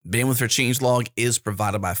Bandwidth for Changelog is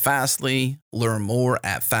provided by Fastly. Learn more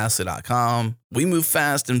at fastly.com. We move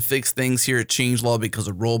fast and fix things here at Changelog because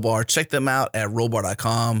of Rollbar. Check them out at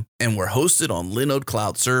rollbar.com. And we're hosted on Linode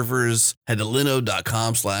Cloud servers. Head to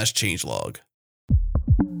linode.com/changelog.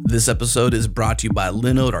 This episode is brought to you by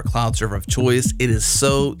Linode, our cloud server of choice. It is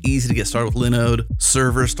so easy to get started with Linode.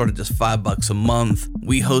 Servers start at just $5 a month.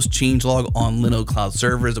 We host Changelog on Linode cloud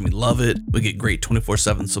servers and we love it. We get great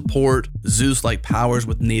 24/7 support, Zeus-like powers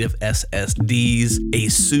with native SSDs, a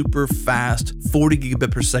super fast 40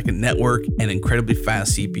 gigabit per second network, and incredibly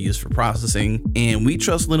fast CPUs for processing. And we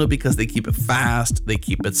trust Linode because they keep it fast, they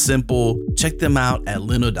keep it simple. Check them out at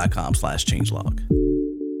linode.com/changelog.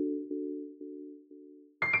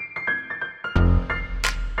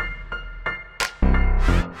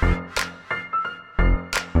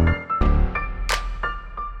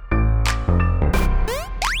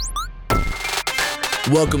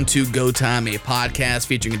 Welcome to Go Time, a podcast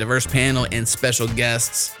featuring a diverse panel and special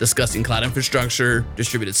guests discussing cloud infrastructure,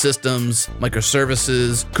 distributed systems,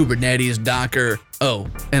 microservices, Kubernetes, Docker,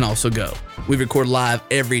 and also Go. We record live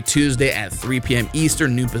every Tuesday at 3 p.m.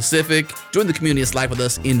 Eastern, noon Pacific. Join the community that's live with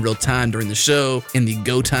us in real time during the show in the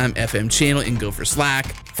Go Time FM channel and Gopher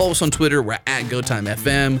Slack. Follow us on Twitter. We're at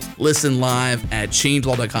GoTimeFM. Listen live at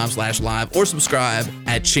changelog.com/live or subscribe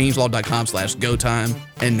at changelog.com/GoTime.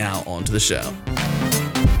 And now on to the show.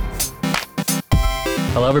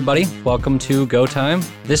 Hello, everybody. Welcome to Go Time.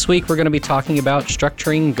 This week, we're going to be talking about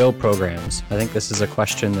structuring Go programs. I think this is a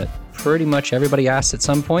question that pretty much everybody asks at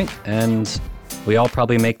some point, and we all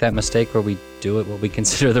probably make that mistake where we do it what we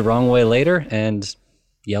consider the wrong way later and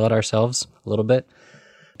yell at ourselves a little bit.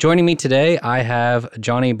 Joining me today, I have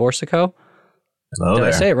Johnny Borsico. Hello Did there.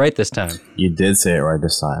 I say it right this time? You did say it right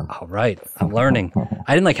this time. All right. I'm learning.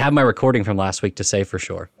 I didn't have my recording from last week to say for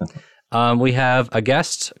sure. We have a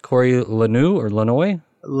guest, Cory LaNou or LaNou?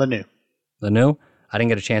 LaNou. I didn't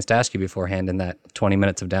get a chance to ask you beforehand in that 20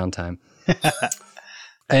 minutes of downtime.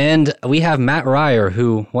 And we have Matt Ryer,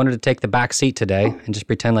 who wanted to take the back seat today and just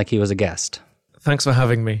pretend like he was a guest. Thanks for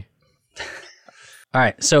having me. All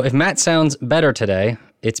right. So if Matt sounds better today,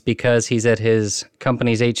 it's because he's at his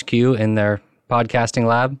company's HQ in their podcasting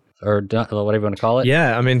lab, or whatever you want to call it.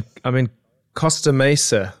 Yeah, I'm in Costa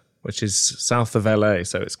Mesa, which is south of LA,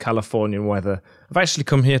 so it's Californian weather. I've actually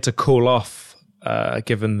come here to cool off,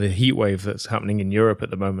 given the heat wave that's happening in Europe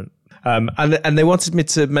at the moment. And they wanted me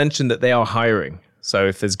to mention that they are hiring. So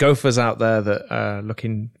if there's gophers out there that are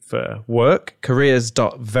looking for work,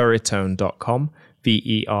 careers.veritone.com,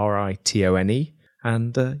 VERITONE.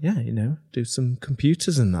 And do some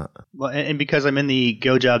computers and that. Well, and because I'm in the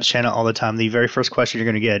Go Jobs channel all the time, the very first question you're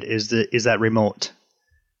going to get is that remote?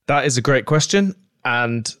 That is a great question,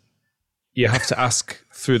 and you have to ask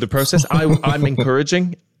through the process. I'm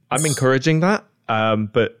encouraging that,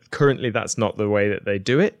 but currently that's not the way that they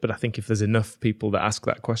do it. But I think if there's enough people that ask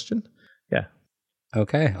that question, yeah.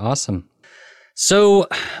 Okay, awesome. So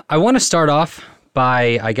I want to start off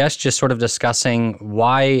by, I guess, just sort of discussing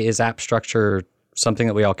why is app structure something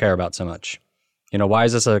that we all care about so much? Why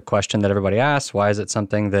is this a question that everybody asks? Why is it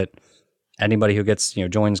something that anybody who gets,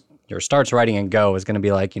 joins or starts writing in Go is going to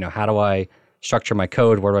be like, how do I structure my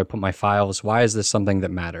code? Where do I put my files? Why is this something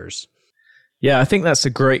that matters? Yeah, I think that's a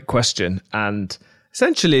great question. And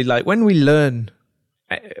essentially, like when we're learning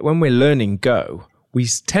Go, we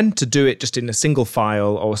tend to do it just in a single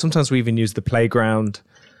file, or sometimes we even use the playground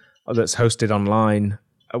that's hosted online.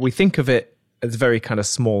 We think of it as very kind of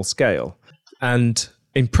small scale. And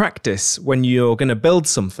in practice, when you're going to build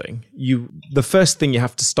something, the first thing you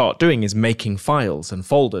have to start doing is making files and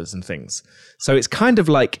folders and things. So it's kind of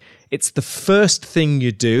like it's the first thing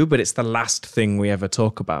you do, but it's the last thing we ever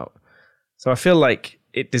talk about. So I feel like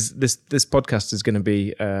this podcast is going to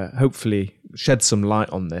be hopefully shed some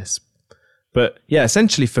light on this. But yeah,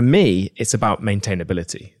 essentially for me, it's about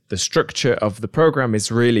maintainability. The structure of the program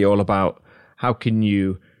is really all about how can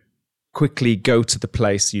you quickly go to the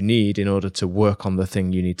place you need in order to work on the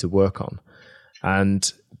thing you need to work on.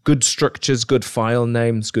 And good structures, good file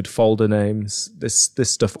names, good folder names, this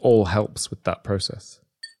stuff all helps with that process.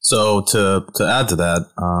 So to add to that,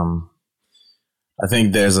 I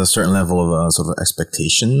think there's a certain level of sort of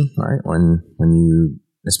expectation, right? When you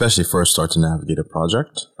especially first start to navigate a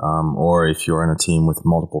project, or if you're in a team with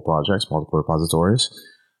multiple projects, multiple repositories,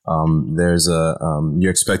 you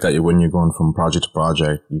expect that when you're going from project to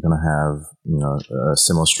project, you're going to have, a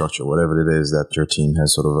similar structure, whatever it is that your team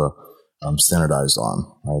has sort of standardized on,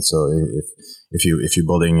 right? So if you're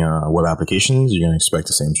building web applications, you're going to expect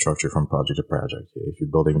the same structure from project to project. If you're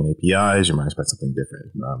building APIs, you might expect something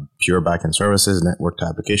different. Pure backend services, networked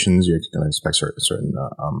applications, you're going to expect certain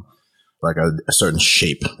like a certain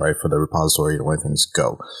shape, right, for the repository and where things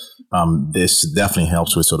go. This definitely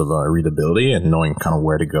helps with sort of readability and knowing kind of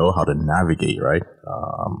where to go, how to navigate, right,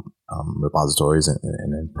 repositories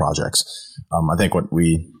and projects. I think what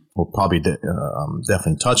we will probably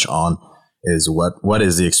definitely touch on is what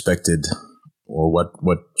is the expected, or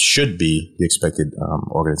what should be the expected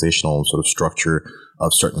organizational sort of structure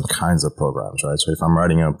of certain kinds of programs, right? So if I'm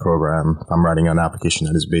writing a program, if I'm writing an application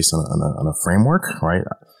that is based on a framework, right,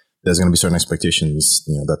 there's going to be certain expectations,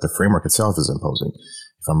 that the framework itself is imposing.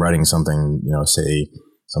 If I'm writing something, say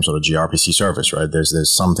some sort of gRPC service, right, there's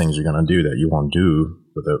some things you're going to do that you won't do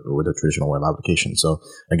with a traditional web application. So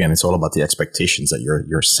again, it's all about the expectations that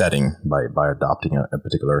you're setting by adopting a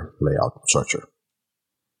particular layout structure.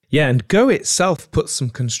 Yeah, and Go itself puts some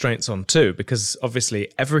constraints on too, because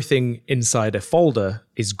obviously everything inside a folder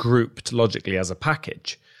is grouped logically as a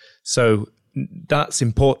package. So that's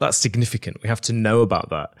important. That's significant. We have to know about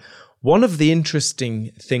that. One of the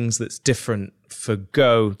interesting things that's different for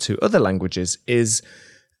Go to other languages is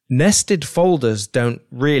nested folders don't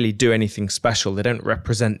really do anything special. They don't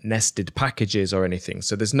represent nested packages or anything.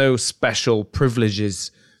 So there's no special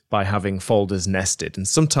privileges by having folders nested. And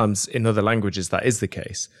sometimes in other languages that is the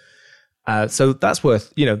case. So that's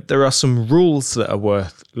worth, there are some rules that are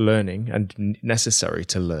worth learning and necessary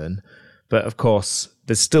to learn. But of course,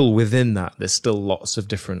 there's still lots of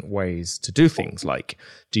different ways to do things. Like,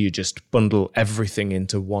 do you just bundle everything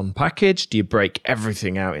into one package? Do you break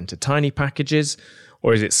everything out into tiny packages?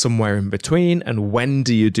 Or is it somewhere in between? And when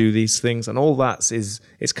do you do these things? And all that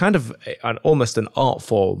it's kind of almost an art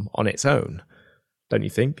form on its own, don't you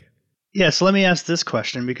think? Yeah, so let me ask this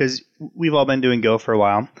question, because we've all been doing Go for a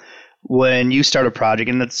while. When you start a project,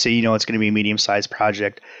 and let's say it's going to be a medium-sized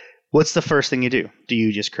project, what's the first thing you do? Do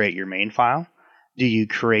you just create your main file? Do you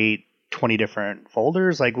create 20 different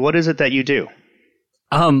folders? Like, what is it that you do?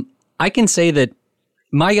 I can say that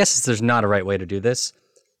my guess is there's not a right way to do this,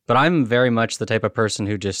 but I'm very much the type of person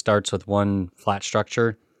who just starts with one flat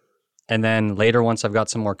structure. And then later, once I've got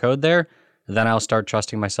some more code there, then I'll start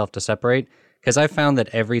trusting myself to separate. Because I've found that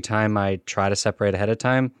every time I try to separate ahead of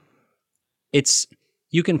time,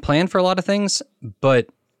 you can plan for a lot of things, but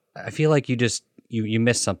I feel like you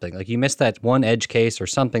miss something. Like you miss that one edge case or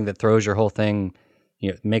something that throws your whole thing,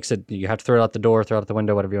 makes it, you have to throw it out the door, throw it out the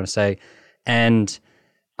window, whatever you want to say. And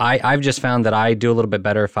I've just found that I do a little bit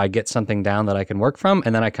better if I get something down that I can work from,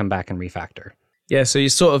 and then I come back and refactor. Yeah, so you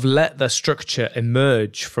sort of let the structure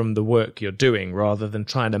emerge from the work you're doing rather than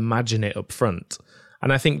try and imagine it up front.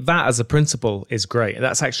 And I think that as a principle is great.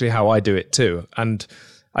 That's actually how I do it too. And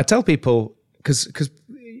I tell people, because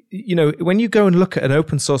when you go and look at an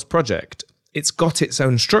open source project, it's got its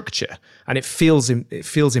own structure and it feels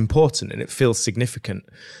important and it feels significant.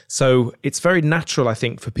 So it's very natural, I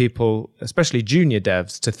think, for people, especially junior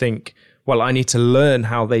devs, to think, well, I need to learn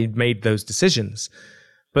how they made those decisions.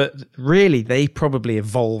 But really, they probably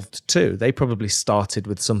evolved too. They probably started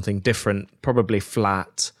with something different, probably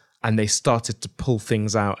flat, and they started to pull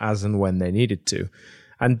things out as and when they needed to.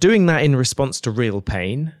 And doing that in response to real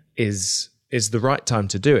pain is the right time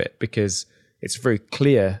to do it, because it's very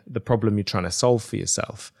clear the problem you're trying to solve for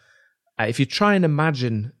yourself. If you try and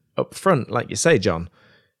imagine up front, like you say, John,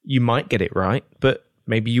 you might get it right, but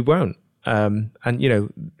maybe you won't.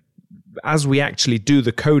 As we actually do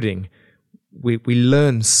the coding, we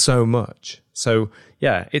learn so much. So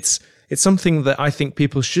yeah, it's something that I think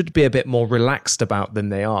people should be a bit more relaxed about than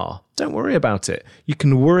they are. Don't worry about it. You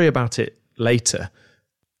can worry about it later.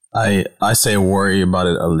 I say worry about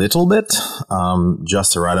it a little bit,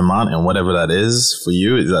 just the right amount, and whatever that is for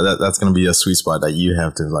you, that's going to be a sweet spot that you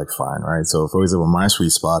have to find, right? So, for example, my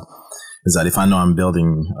sweet spot is that if I know I'm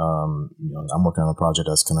building, I'm working on a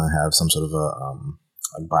project that's going to have some sort of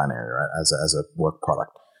a binary, right, as a work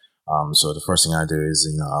product. So the first thing I do is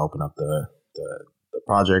I open up the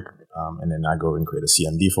project, and then I go and create a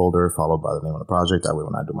CMD folder followed by the name of the project. That way,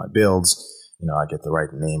 when I do my builds, I get the right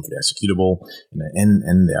name for the executable, and then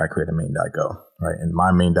in there I create a main.go, right? And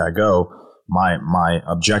my main.go, my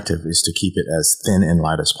objective is to keep it as thin and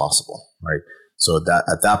light as possible, right? So that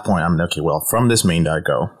at that point I'm okay. Well, from this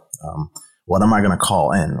main.go, what am I going to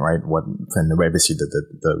call in, right? Basically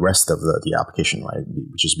the rest of the application, right?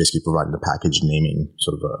 Which is basically providing the package naming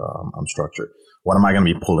sort of structure. What am I going to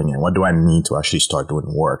be pulling in? What do I need to actually start doing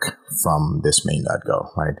work from this main.go,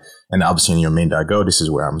 right? And obviously in your main.go, this is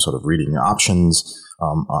where I'm sort of reading options,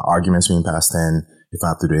 arguments being passed in. If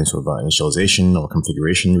I have to do any sort of initialization or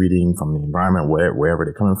configuration reading from the environment, wherever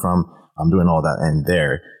they're coming from, I'm doing all that in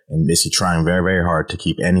there and basically trying very, very hard to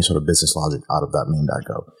keep any sort of business logic out of that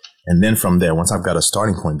main.go. And then from there, once I've got a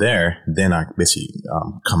starting point there, then I basically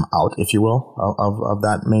come out, if you will, of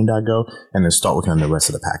that main.go and then start working on the rest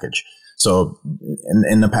of the package. So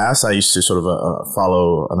in the past, I used to sort of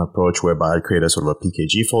follow an approach whereby I'd create a sort of a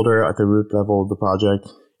PKG folder at the root level of the project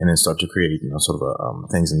and then start to create, sort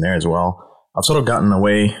of things in there as well. I've sort of gotten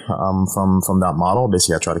away from that model.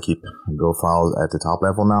 Basically, I try to keep Go files at the top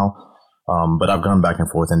level now. But I've gone back and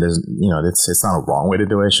forth, and there's, it's not a wrong way to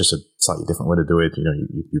do it. It's just a slightly different way to do it.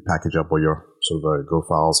 You package up all your sort of Go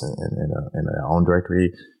files in a own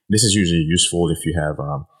directory. This is usually useful if you have,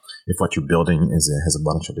 if what you're building has a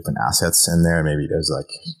bunch of different assets in there. Maybe there's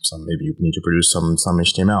maybe you need to produce some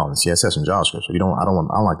HTML and CSS and JavaScript. So I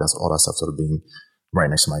don't like all that stuff sort of being right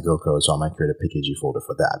next to my Go code. So I might create a PKG folder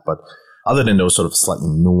for that. But other than those sort of slightly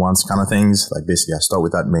nuanced kind of things, like basically I start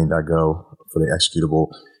with that main.go for the executable,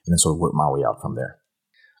 and then sort of work my way out from there.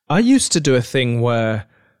 I used to do a thing where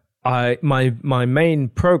my main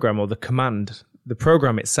program, or the command, the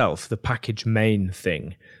program itself, the package main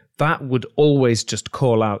thing, that would always just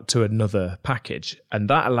call out to another package. And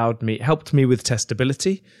that helped me with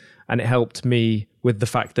testability, and it helped me with the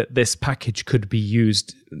fact that this package could be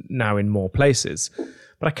used now in more places.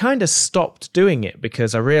 But I kind of stopped doing it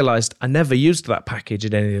because I realized I never used that package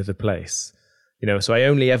in any other place. So I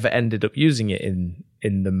only ever ended up using it in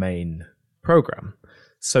the main program.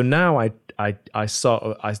 So now I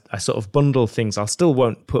sort of bundle things. I still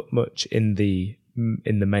won't put much in the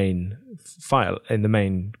main file, in the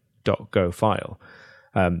main.go file,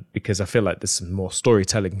 because I feel like there's some more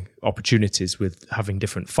storytelling opportunities with having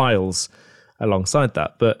different files alongside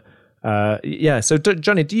that. But so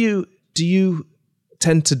Johnny, do you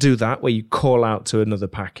tend to do that where you call out to another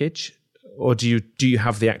package? Or do you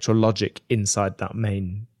have the actual logic inside that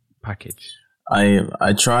main package?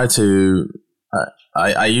 I try to.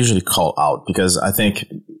 I usually call out because I think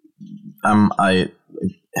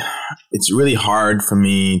it's really hard for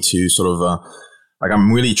me to sort of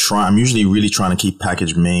I'm usually really trying to keep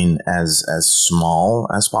package main as small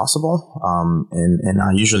as possible. And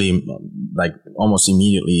I usually almost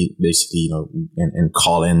immediately basically, and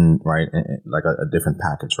call in, right, like a different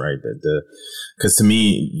package, right? Because to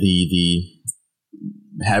me, the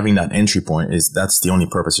having that entry point that's the only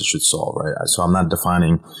purpose it should solve, right? So I'm not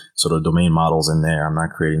defining sort of domain models in there. I'm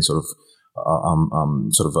not creating sort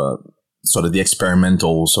of the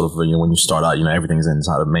experimental sort of, when you start out, everything's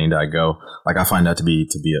inside of main.go. I find that to be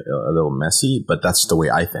a little messy, but that's the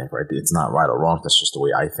way I think, right? It's not right or wrong. That's just the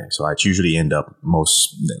way I think. So I usually end up 99%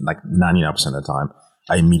 of the time,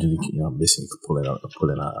 I immediately, basically pull in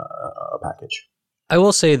a package. I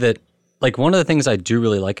will say that one of the things I do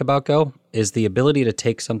really like about Go is the ability to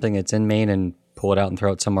take something that's in main and pull it out and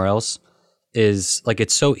throw it somewhere else is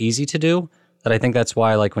it's so easy to do. That I think that's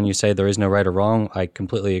why, when you say there is no right or wrong, I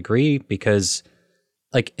completely agree, because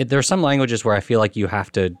there are some languages where I feel like you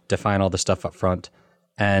have to define all the stuff up front,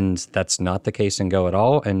 and that's not the case in Go at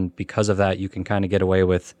all. And because of that, you can kind of get away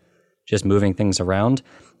with just moving things around.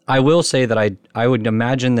 I will say that I would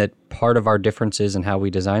imagine that part of our differences in how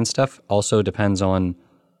we design stuff also depends on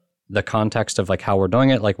the context of how we're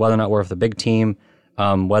doing it, whether or not we're with a big team,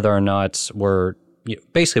 whether or not we're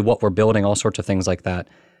basically what we're building, all sorts of things like that.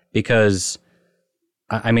 Because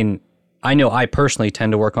I mean, I know I personally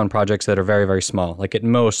tend to work on projects that are very, very small. At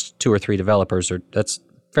most 2 or 3 developers, that's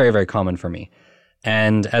very, very common for me.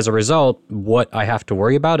 And as a result, what I have to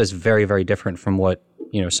worry about is very, very different from what,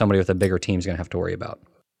 somebody with a bigger team is going to have to worry about.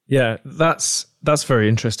 Yeah, that's very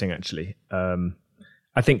interesting, actually.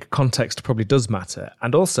 I think context probably does matter.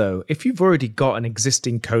 And also, if you've already got an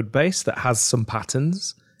existing code base that has some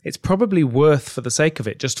patterns, it's probably worth, for the sake of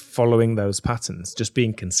it, just following those patterns, just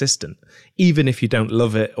being consistent, even if you don't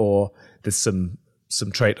love it or there's some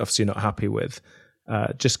trade-offs you're not happy with.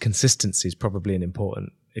 Just consistency is probably an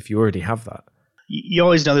important, if you already have that. You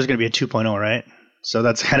always know there's going to be a 2.0, right? So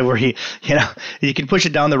that's kind of where you can push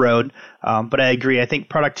it down the road. But I agree. I think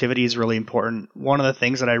productivity is really important. One of the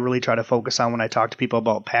things that I really try to focus on when I talk to people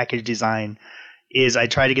about package design is I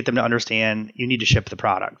try to get them to understand you need to ship the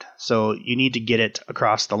product. So you need to get it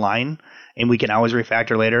across the line, and we can always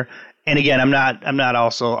refactor later. And again, I'm not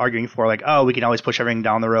also arguing for we can always push everything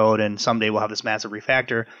down the road and someday we'll have this massive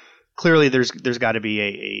refactor. Clearly there's got to be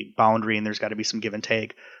a boundary, and there's got to be some give and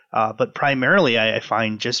take. But primarily I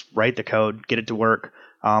find just write the code, get it to work.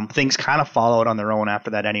 Things kind of follow it on their own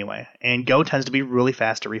after that anyway. And Go tends to be really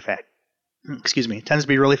fast to refactor.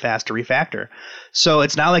 So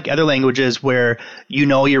it's not like other languages where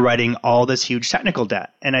you're writing all this huge technical debt.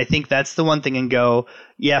 And I think that's the one thing in Go.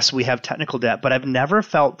 Yes, we have technical debt, but I've never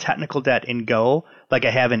felt technical debt in Go like I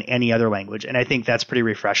have in any other language. And I think that's pretty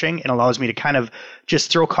refreshing and allows me to kind of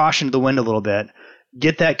just throw caution to the wind a little bit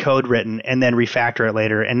get that code written, and then refactor it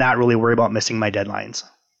later and not really worry about missing my deadlines.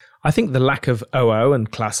 I think the lack of OO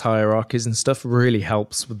and class hierarchies and stuff really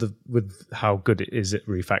helps with how good it is at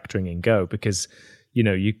refactoring in Go, because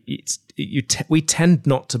we tend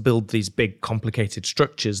not to build these big complicated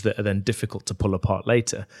structures that are then difficult to pull apart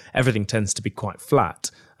later. Everything tends to be quite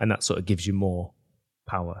flat, and that sort of gives you more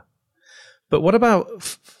power. But what about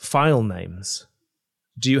file names?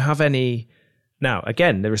 Do you have any? Now,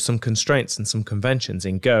 again, there are some constraints and some conventions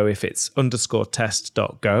in Go. If it's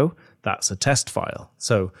 _test.go, that's a test file.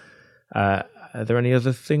 So are there any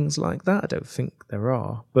other things like that? I don't think there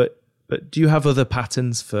are. But do you have other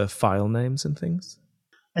patterns for file names and things?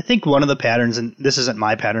 I think one of the patterns, and this isn't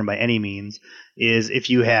my pattern by any means, is if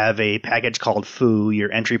you have a package called foo,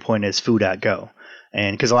 your entry point is foo.go.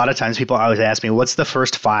 And because a lot of times people always ask me, what's the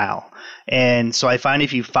first file? And so I find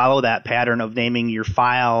if you follow that pattern of naming your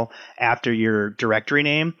file after your directory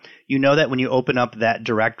name, you know that when you open up that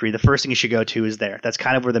directory, the first thing you should go to is there. That's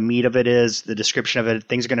kind of where the meat of it is, the description of it.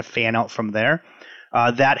 Things are going to fan out from there.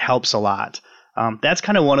 That helps a lot. That's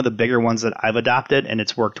kind of one of the bigger ones that I've adopted, and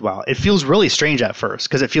it's worked well. It feels really strange at first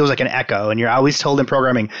because it feels like an echo, and you're always told in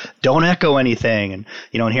programming, don't echo anything. And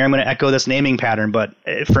and here I'm going to echo this naming pattern, but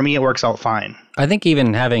for me, it works out fine. I think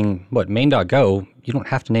even having main.go, you don't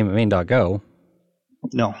have to name it main.go.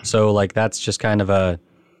 No. So that's just kind of a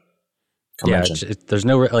convention. Yeah. There's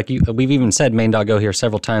no we've even said main.go here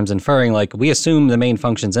several times, inferring we assume the main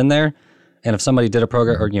function's in there, and if somebody did a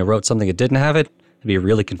program or wrote something that didn't have it, it'd be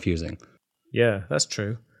really confusing. Yeah, that's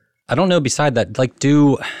true. I don't know beside that,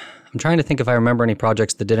 I'm trying to think if I remember any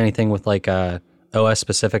projects that did anything with OS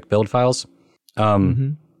specific build files.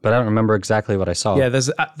 But I don't remember exactly what I saw. Yeah,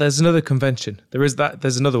 there's another convention. There's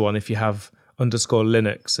another one if you have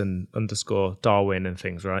 _Linux and _Darwin and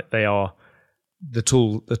things, right? They are the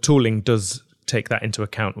tooling does take that into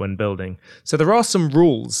account when building. So there are some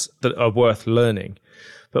rules that are worth learning.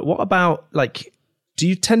 But what about do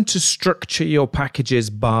you tend to structure your packages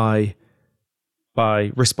by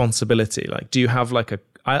responsibility? Do you have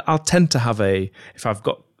I'll tend to have if I've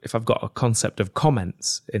got a concept of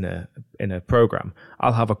comments in a program,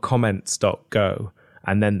 I'll have a comments.go,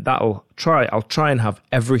 and then I'll try and have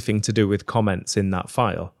everything to do with comments in that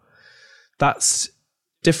file. That's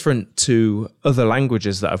different to other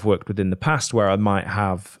languages that I've worked with in the past, where I might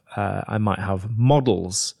have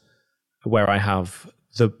models where I have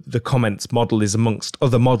the comments model is amongst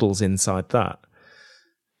other models inside that.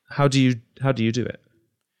 How do you do it?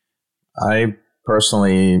 I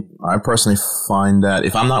personally find that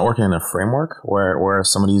if I'm not working in a framework where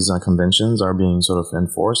some of these conventions are being sort of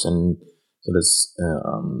enforced, and so there's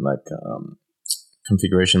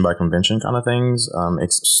configuration by convention kind of things,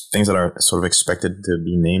 things that are sort of expected to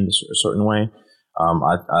be named a certain way,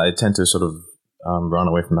 I tend to sort of run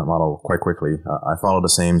away from that model quite quickly. I follow the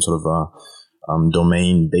same sort of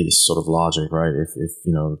domain-based sort of logic, right? If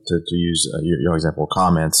to use your example,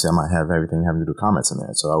 comments, I might have everything having to do with comments in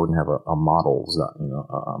there. So I wouldn't have a models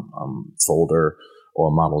folder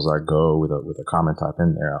or models.go with a comment type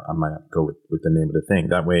in there. I might go with the name of the thing.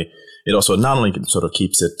 That way, it also not only sort of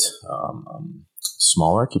keeps it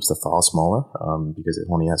smaller, keeps the file smaller, because it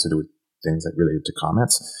only has to do with things that related to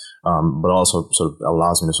comments, but also sort of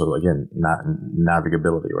allows me to sort of, again,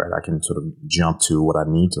 navigability, right? I can sort of jump to what I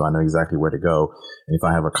need to. I know exactly where to go. And if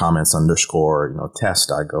I have a comments underscore,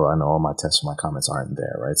 test.go, I know all my tests and my comments aren't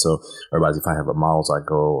there, right? So otherwise, if I have a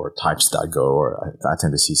models.go or types.go, or I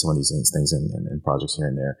tend to see some of these things in projects here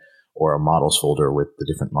and there, or a models folder with the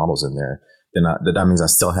different models in there, then that means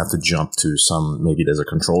I still have to jump to maybe there's a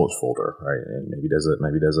controllers folder, right? And maybe there's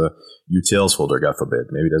a utils folder, God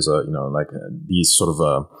forbid. Maybe there's these sort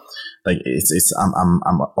of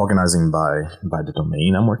I'm organizing by the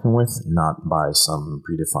domain I'm working with, not by some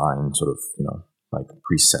predefined sort of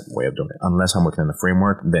preset way of doing it. Unless I'm working in a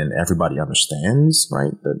framework, then everybody understands,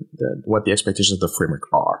 right, what the expectations of the framework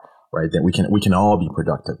are. Right, then we can all be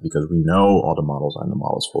productive because we know all the models are in the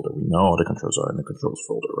models folder. We know all the controls are in the controls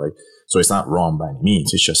folder, right? So it's not wrong by any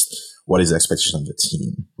means. It's just what is the expectation of the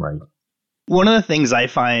team, right? One of the things I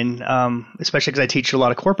find, especially because I teach a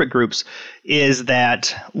lot of corporate groups, is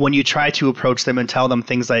that when you try to approach them and tell them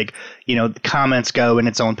things like, comments go in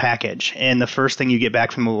its own package, and the first thing you get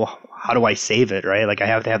back from them, well, how do I save it, right? Like I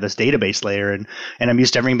have to have this database layer and I'm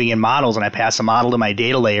used to everything being in models, and I pass a model to my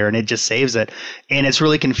data layer and it just saves it. And it's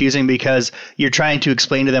really confusing because you're trying to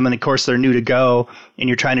explain to them, and of course they're new to Go, and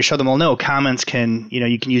you're trying to show them, well, no, comments can,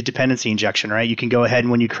 you can use dependency injection, right? You can go ahead and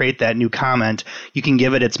when you create that new comment, you can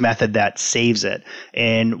give it its method that saves it.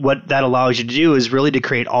 And what that allows you to do is really to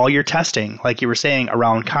create all your testing, like you were saying,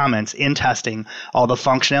 around comments in testing, all the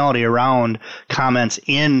functionality around comments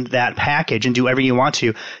in that package, and do whatever you want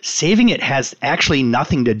to. Saving it has actually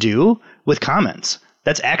nothing to do with comments.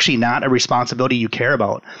 That's actually not a responsibility you care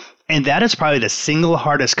about. And that is probably the single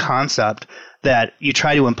hardest concept that you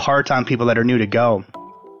try to impart on people that are new to Go.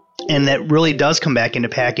 And that really does come back into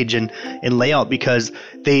package and layout, because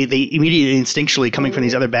they immediately instinctually, coming from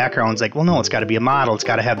these other backgrounds, like, well, no, it's got to be a model. It's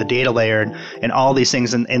got to have the data layer and all these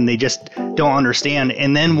things. And they just don't understand.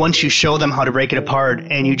 And then once you show them how to break it apart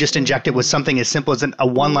and you just inject it with something as simple as a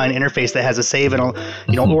one-line interface that has a save and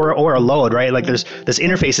or a load, right? Like this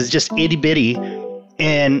interface is just itty bitty.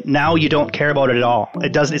 And now you don't care about it at all.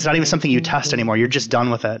 It's not even something you test anymore. You're just done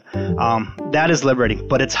with it. That is liberating,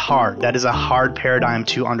 but it's hard. That is a hard paradigm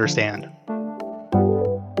to understand.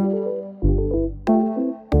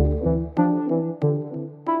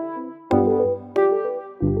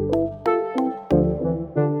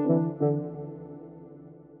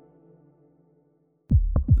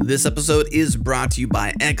 This episode is brought to you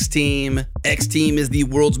by X-Team. X-Team is the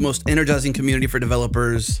world's most energizing community for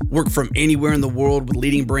developers. Work from anywhere in the world with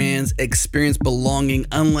leading brands, experience belonging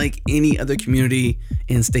unlike any other community,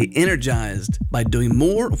 and stay energized by doing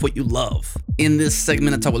more of what you love. In this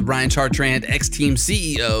segment, I talk with Ryan Chartrand, X-Team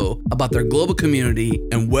CEO, about their global community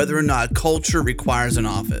and whether or not culture requires an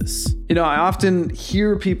office. I often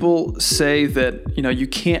hear people say that, you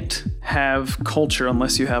can't have culture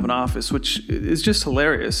unless you have an office, which is just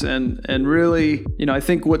hilarious. And really, I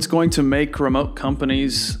think what's going to make remote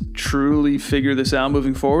companies truly figure this out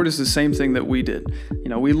moving forward is the same thing that we did.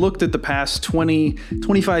 We looked at the past 20,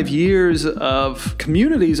 25 years of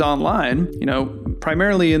communities online,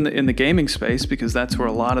 primarily in the gaming space, because that's where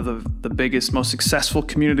a lot of the biggest, most successful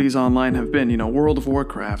communities online have been. World of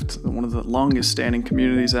Warcraft, one of the longest standing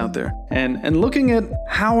communities out there. And looking at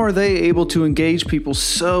how are they able to engage people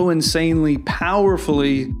so insanely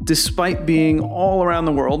powerfully despite being all around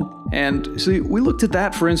the world. And so we looked at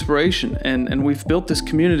that for inspiration, and we've built this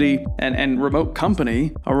community and remote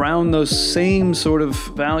company around those same sort of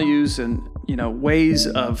values and ways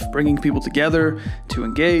of bringing people together to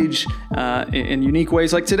engage in unique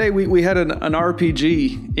ways. Like today, we had an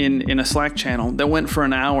RPG in a Slack channel that went for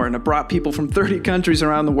an hour, and it brought people from 30 countries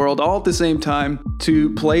around the world all at the same time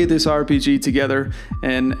to play this RPG together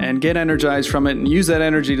and get energized from it and use that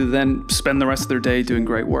energy to then spend the rest of their day doing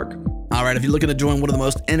great work. All right, if you're looking to join one of the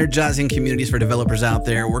most energizing communities for developers out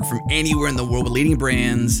there, work from anywhere in the world with leading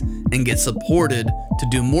brands, and get supported to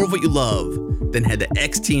do more of what you love, then head to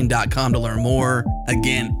xteam.com to learn more.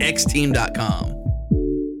 Again, xteam.com.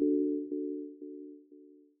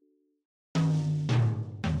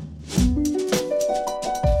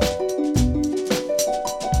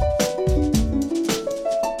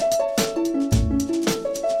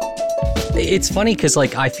 It's funny because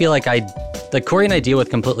I feel like Cory and I deal with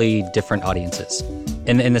completely different audiences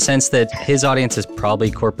in the sense that his audience is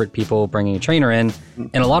probably corporate people bringing a trainer in.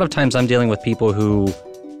 And a lot of times I'm dealing with people who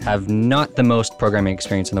have not the most programming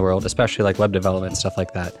experience in the world, especially like web development and stuff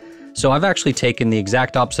like that. So I've actually taken the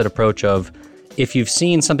exact opposite approach of, if you've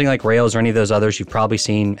seen something like Rails or any of those others, you've probably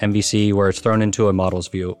seen MVC where it's thrown into a models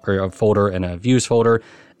view or a folder and a views folder.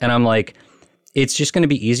 And I'm like, it's just going to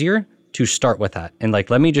be easier to start with that. And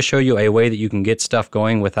let me just show you a way that you can get stuff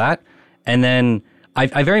going with that. And then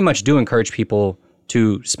I very much do encourage people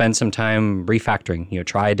to spend some time refactoring,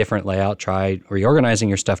 try a different layout, try reorganizing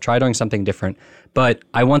your stuff, try doing something different. But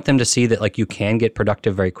I want them to see that you can get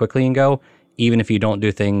productive very quickly and Go, even if you don't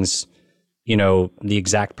do things, the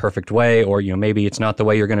exact perfect way, or, maybe it's not the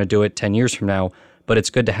way you're going to do it 10 years from now, but it's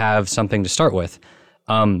good to have something to start with.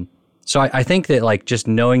 So I think that just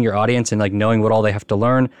knowing your audience and knowing what all they have to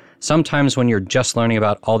learn, sometimes when you're just learning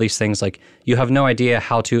about all these things, you have no idea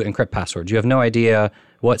how to encrypt passwords. You have no idea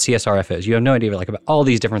what CSRF is. You have no idea about all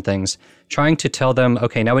these different things. Trying to tell them,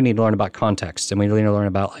 okay, now we need to learn about context, and we need to learn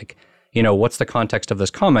about what's the context of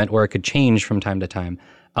this comment where it could change from time to time.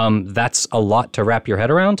 That's a lot to wrap your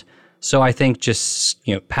head around. So I think just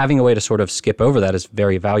having a way to sort of skip over that is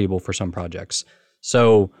very valuable for some projects.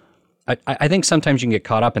 So I think sometimes you can get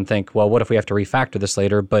caught up and think, well, what if we have to refactor this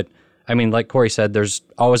later? But I mean, like Cory said, there's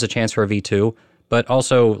always a chance for a V2, But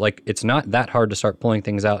also, like, it's not that hard to start pulling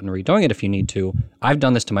things out and redoing it if you need to. I've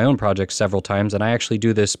done this to my own projects several times, and I actually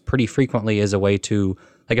do this pretty frequently as a way to,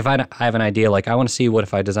 like, if I have an idea, like, I want to see what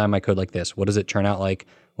if I design my code like this? What does it turn out like?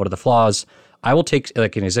 What are the flaws? I will take,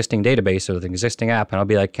 like, an existing database or an existing app, and I'll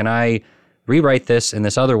be like, can I rewrite this in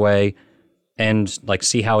this other way and, like,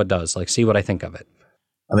 see how it does? Like, see what I think of it.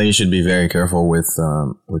 I think you should be very careful with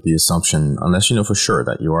the assumption, unless you know for sure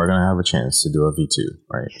that you are going to have a chance to do a V2,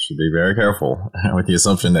 right? You should be very careful with the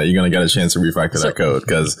assumption that you're going to get a chance to refactor that code.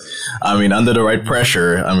 Because, I mean, under the right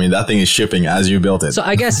pressure, I mean, that thing is shipping as you built it. So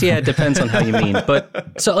I guess, yeah, it depends on how you mean.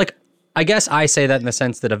 But so, like, I guess I say that in the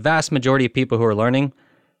sense that a vast majority of people who are learning,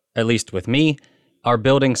 at least with me, are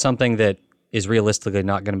building something that is realistically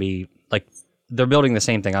not going to be, like, they're building the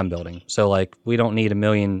same thing I'm building. So, like, we don't need a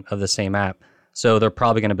million of the same app. So they're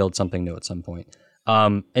probably going to build something new at some point.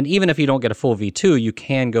 And even if you don't get a full V2, you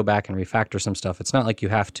can go back and refactor some stuff. It's not like you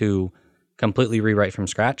have to completely rewrite from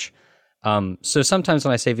scratch. So sometimes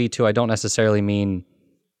when I say V2, I don't necessarily mean,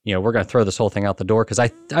 you know, we're going to throw this whole thing out the door, because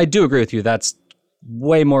I do agree with you. That's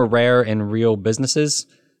way more rare in real businesses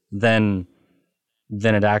than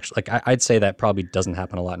it actually, like, I'd say that probably doesn't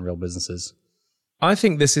happen a lot in real businesses. I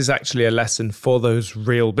think this is actually a lesson for those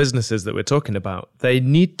real businesses that we're talking about. They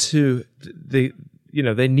need to, they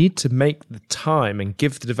need to make the time and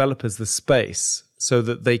give the developers the space so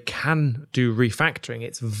that they can do refactoring.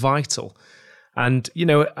 It's vital. And, you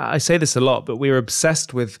know, I say this a lot, but we're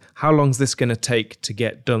obsessed with how long is this going to take to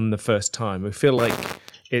get done the first time. We feel like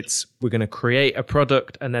we're going to create a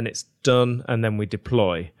product and then it's done and then we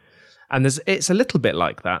deploy. And it's a little bit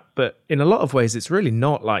like that, but in a lot of ways, it's really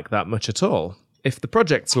not like that much at all. If the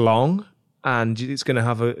project's long and it's going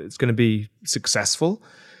to be successful,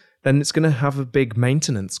 then it's going to have a big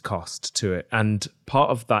maintenance cost to it. And part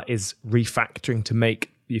of that is refactoring to make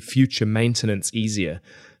your future maintenance easier.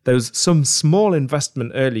 Some small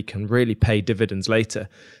investment early can really pay dividends later.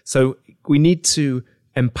 So we need to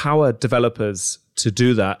empower developers to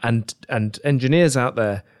do that. And engineers out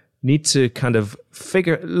there need to kind of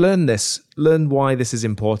learn why this is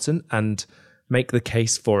important and make the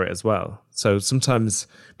case for it as well. So sometimes,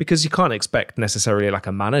 because you can't expect necessarily, like,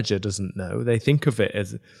 a manager doesn't know, they think of it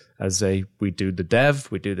as we do the dev,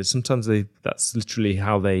 we do this. Sometimes that's literally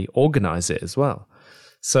how they organize it as well.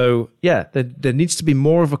 So yeah, there needs to be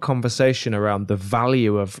more of a conversation around the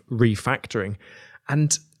value of refactoring.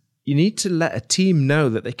 And you need to let a team know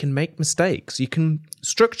that they can make mistakes. You can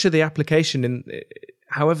structure the application in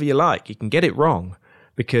however you like. You can get it wrong,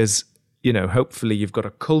 because, you know, hopefully you've got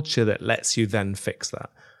a culture that lets you then fix that.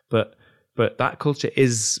 But that culture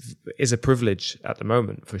is a privilege at the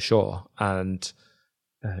moment, for sure. And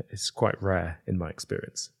it's quite rare in my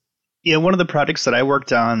experience. Yeah, one of the projects that I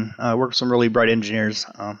worked on, worked with some really bright engineers.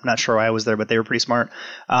 Not sure why I was there, but they were pretty smart.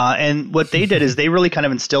 And what they did is they really kind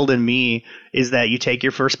of instilled in me is that you take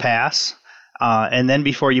your first pass, and then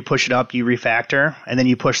before you push it up, you refactor, and then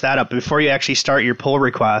you push that up. Before you actually start your pull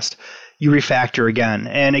request, you refactor again.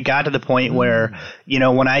 And it got to the point where, you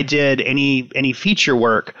know, when I did any feature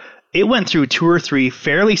work, it went through 2 or 3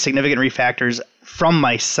 fairly significant refactors from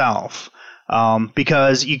myself,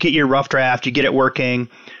 because you get your rough draft, you get it working,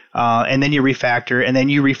 and then you refactor, and then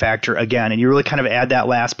you refactor again, and you really kind of add that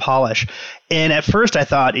last polish. And at first I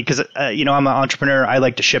thought, because, you know, I'm an entrepreneur, I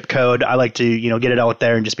like to ship code, I like to, you know, get it out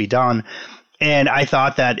there and just be done. And I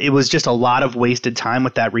thought that it was just a lot of wasted time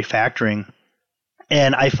with that refactoring.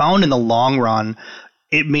 And I found in the long run,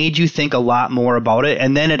 it made you think a lot more about it.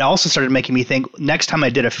 And then it also started making me think, next time I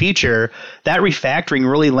did a feature, that refactoring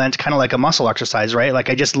really lent kind of like a muscle exercise, right? Like,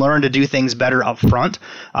 I just learned to do things better up front.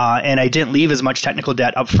 And I didn't leave as much technical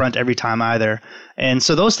debt up front every time either. And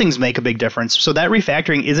so those things make a big difference. So that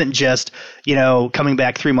refactoring isn't just, you know, coming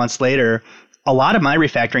back 3 months later. A lot of my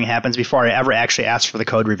refactoring happens before I ever actually ask for the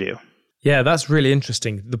code review. Yeah, that's really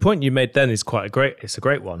interesting. The point you made then is it's a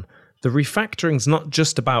great one. The refactoring's not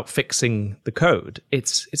just about fixing the code.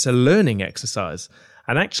 It's a learning exercise.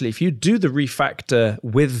 And actually, if you do the refactor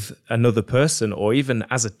with another person or even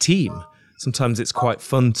as a team, sometimes it's quite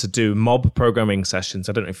fun to do mob programming sessions.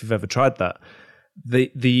 I don't know if you've ever tried that.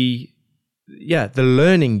 The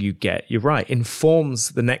learning you get, you're right,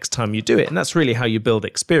 informs the next time you do it. And that's really how you build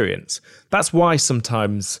experience. That's why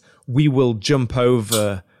sometimes we will jump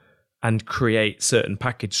over and create certain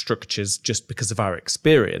package structures just because of our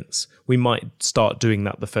experience. We might start doing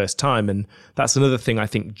that the first time. And that's another thing. I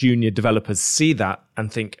think junior developers see that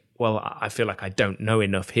and think, well, I feel like I don't know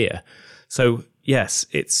enough here. So yes,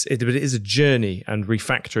 it is a journey, and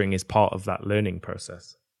refactoring is part of that learning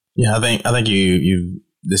process. Yeah, I think you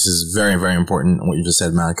this is very, very important what you just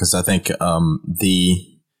said, Matt, because I think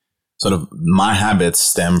sort of my habits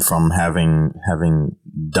stem from having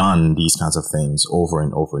done these kinds of things over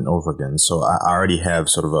and over and over again. So I already have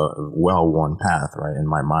sort of a well-worn path, right, in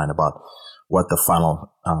my mind about what the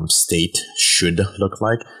final state should look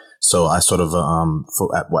like. So I sort of,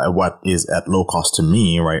 at what is at low cost to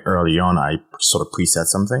me, right, early on, I sort of preset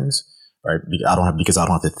some things, right? Because I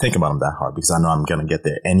don't have to think about them that hard, because I know I'm going to get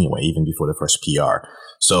there anyway, even before the first PR.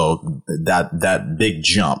 So that big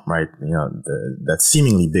jump, right, that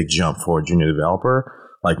seemingly big jump for a junior developer,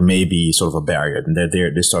 like, may be sort of a barrier. And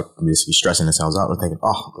they start basically stressing themselves out and thinking,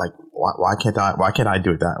 oh, like, why can't I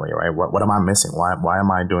do it that way, right? What am I missing? Why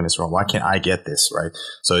am I doing this wrong? Why can't I get this, right?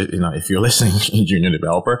 So, if you're listening, junior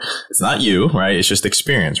developer, it's not you, right? It's just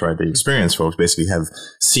experience, right? The experienced folks basically have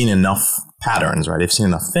seen enough patterns, right? They've seen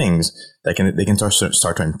enough things that they can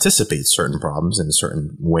start to anticipate certain problems and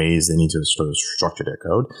certain ways they need to sort of structure their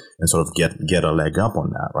code and sort of get a leg up on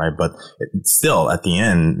that, right? But still, at the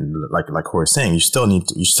end, like Cory was saying, you're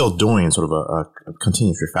still doing sort of a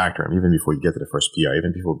continuous refactoring even before you get to the first PR,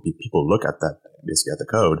 even before people look at that, basically at the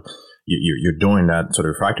code. You're doing that sort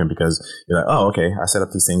of refactoring because you're like, oh, okay, I set up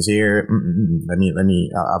these things here.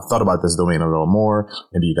 I've thought about this domain a little more.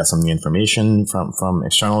 Maybe you got some new information from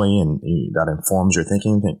externally, and that informs your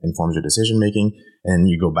thinking, informs your decision making, and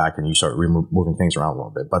you go back and you start moving things around a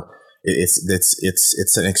little bit. But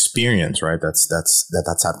it's an experience, right? That's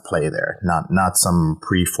at play there, not some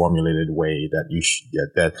pre-formulated way that you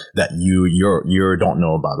don't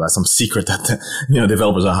know about, right? Some secret that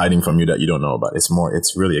developers are hiding from you that you don't know about.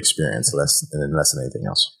 It's really experience less than anything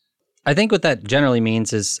else. I think what that generally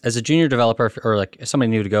means is, as a junior developer or like somebody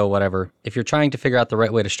new to Go, whatever, if you're trying to figure out the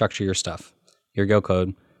right way to structure your stuff, your Go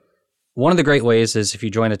code, one of the great ways is if you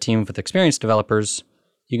join a team with experienced developers,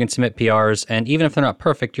 you can submit PRs, and even if they're not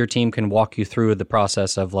perfect, your team can walk you through the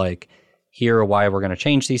process of like, here are why we're going to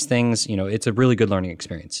change these things. It's a really good learning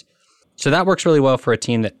experience. So that works really well for a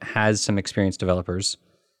team that has some experienced developers.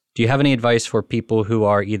 Do you have any advice for people who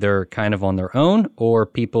are either kind of on their own or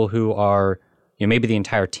people who are, maybe the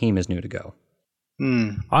entire team is new to Go?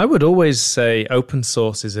 I would always say open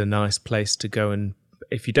source is a nice place to go. And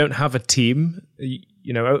if you don't have a team,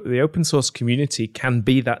 the open source community can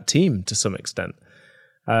be that team to some extent.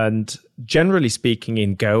 And generally speaking,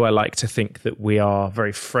 in Go, I like to think that we are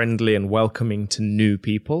very friendly and welcoming to new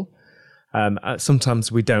people.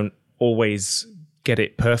 Sometimes we don't always get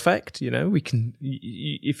it perfect. We can,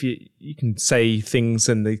 if you can say things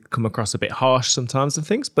and they come across a bit harsh sometimes and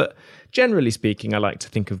things. But generally speaking, I like to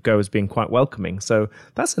think of Go as being quite welcoming. So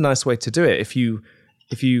that's a nice way to do it. If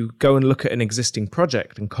you go and look at an existing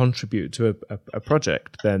project and contribute to a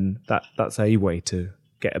project, then that's a way to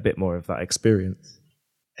get a bit more of that experience.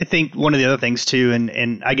 I think one of the other things too,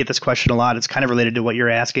 and I get this question a lot, it's kind of related to what you're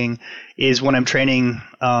asking, is when I'm training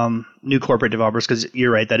new corporate developers, because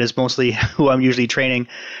you're right, that is mostly who I'm usually training,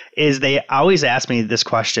 is they always ask me this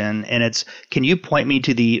question, and it's, can you point me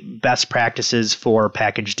to the best practices for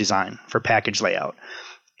package design, for package layout?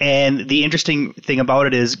 And the interesting thing about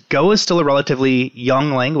it is Go is still a relatively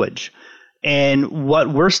young language. And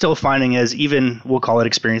what we're still finding is, even we'll call it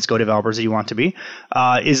experienced Go developers if you want to be,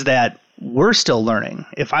 is that we're still learning.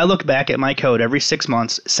 If I look back at my code every 6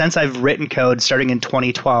 months, since I've written code starting in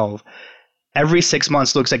 2012, every 6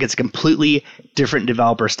 months looks like it's a completely different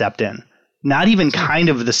developer stepped in. Not even kind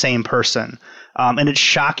of the same person. And it's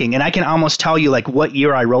shocking. And I can almost tell you like what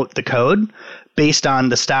year I wrote the code based on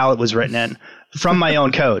the style it was written in from my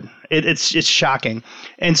own code. It's shocking.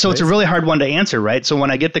 And so it's a really hard one to answer, right? So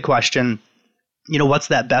when I get the question, what's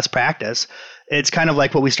that best practice? It's kind of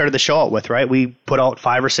like what we started the show out with, right? We put out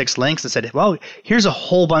 5 or 6 links and said, well, here's a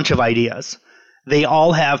whole bunch of ideas. They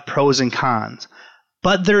all have pros and cons,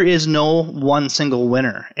 but there is no one single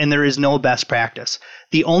winner and there is no best practice.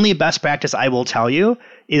 The only best practice I will tell you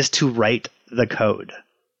is to write the code.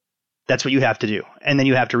 That's what you have to do. And then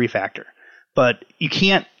you have to refactor, but you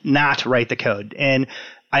can't not write the code. And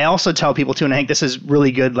I also tell people too, and I think this is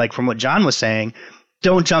really good, like from what John was saying,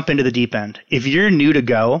 don't jump into the deep end. If you're new to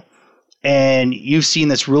Go and you've seen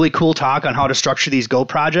this really cool talk on how to structure these Go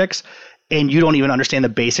projects and you don't even understand the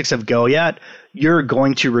basics of Go yet, you're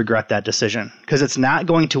going to regret that decision because it's not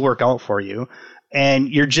going to work out for you. And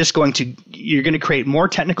you're going to create more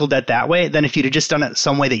technical debt that way than if you'd have just done it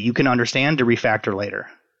some way that you can understand to refactor later.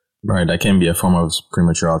 Right. That can be a form of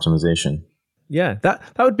premature optimization. Yeah, that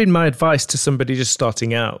would be my advice to somebody just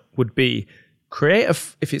starting out, would be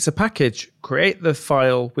if it's a package, create the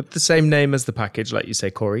file with the same name as the package, like you say,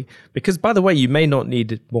 Cory, because by the way, you may not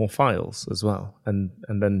need more files as well. And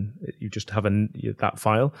then you just have that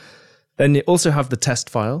file. Then you also have the test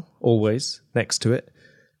file always next to it.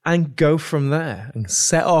 and go from there and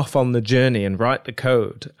set off on the journey and write the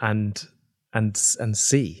code and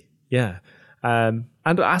see. Yeah. And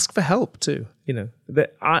ask for help too.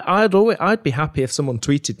 I'd be happy if someone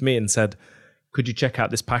tweeted me and said, could you check out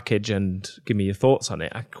this package and give me your thoughts on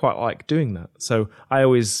it? I quite like doing that. So I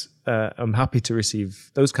always am happy to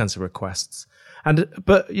receive those kinds of requests.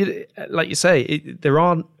 But like you say,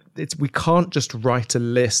 we can't just write a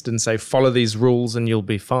list and say, follow these rules and you'll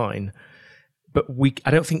be fine. But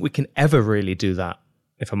I don't think we can ever really do that,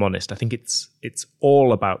 if I'm honest. I think it's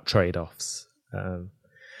all about trade-offs.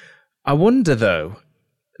 I wonder, though,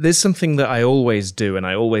 there's something that I always do and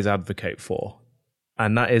I always advocate for,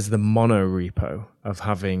 and that is the mono repo of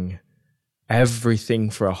having everything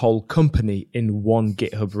for a whole company in one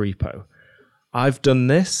GitHub repo. I've done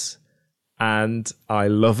this, and I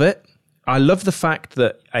love it. I love the fact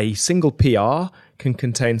that a single PR can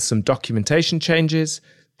contain some documentation changes,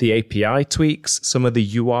 the API tweaks, some of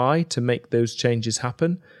the UI to make those changes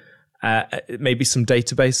happen. Maybe some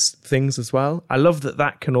database things as well. I love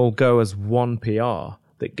that can all go as one PR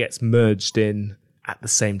that gets merged in at the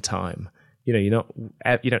same time. You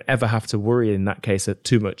don't ever have to worry in that case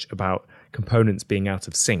too much about components being out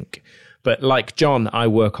of sync. But like John, I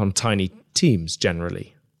work on tiny teams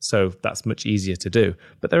generally, so that's much easier to do.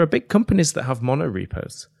 But there are big companies that have mono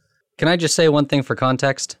repos. Can I just say one thing for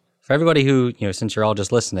context? For everybody who, since you're all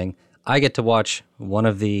just listening, I get to watch one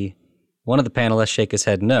of the panelists shake his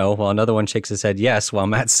head no, while another one shakes his head yes, while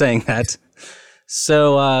Matt's saying that.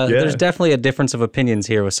 So there's definitely a difference of opinions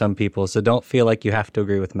here with some people, so don't feel like you have to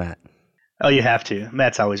agree with Matt. Oh, you have to.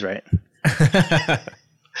 Matt's always right.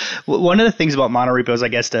 One of the things about monorepos, I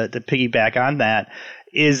guess, to piggyback on that,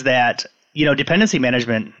 is that, dependency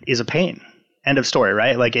management is a pain. End of story,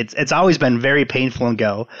 right? Like it's always been very painful in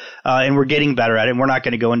Go, and we're getting better at it, and we're not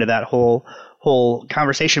going to go into that whole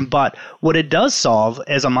conversation. But what it does solve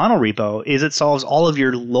as a monorepo is it solves all of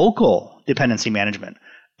your local dependency management.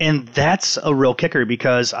 And that's a real kicker,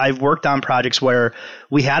 because I've worked on projects where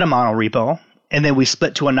we had a monorepo and then we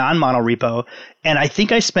split to a non-monorepo. And I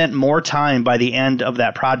think I spent more time by the end of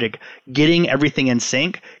that project getting everything in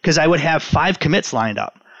sync, because I would have 5 commits lined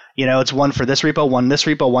up. It's one for this repo, one this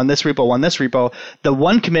repo, one this repo, one this repo. The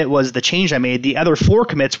one commit was the change I made. The other 4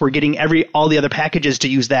 commits were getting all the other packages to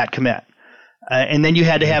use that commit. And then you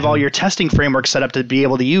had to have all your testing framework set up to be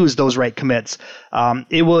able to use those right commits.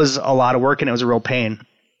 It was a lot of work and it was a real pain.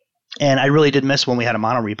 And I really did miss when we had a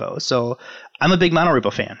monorepo. So I'm a big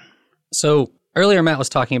monorepo fan. So earlier Matt was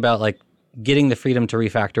talking about getting the freedom to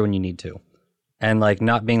refactor when you need to, and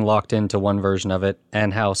not being locked into one version of it,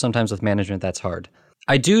 and how sometimes with management that's hard.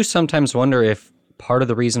 I do sometimes wonder if part of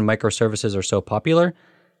the reason microservices are so popular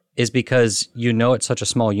is because it's such a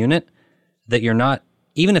small unit that you're not,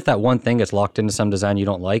 even if that one thing gets locked into some design you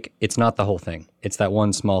don't like, it's not the whole thing. It's that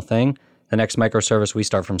one small thing. The next microservice, we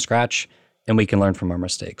start from scratch and we can learn from our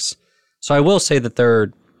mistakes. So I will say that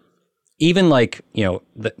they're even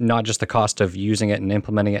not just the cost of using it and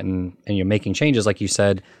implementing it and making changes, like you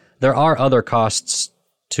said, there are other costs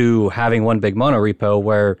to having one big monorepo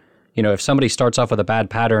where, if somebody starts off with a bad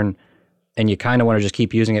pattern and you kind of want to just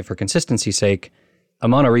keep using it for consistency's sake, a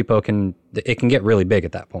monorepo can get really big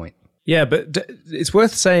at that point. Yeah, but it's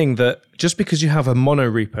worth saying that just because you have a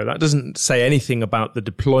monorepo, that doesn't say anything about the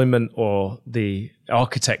deployment or the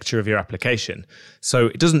architecture of your application. So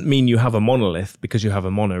it doesn't mean you have a monolith because you have a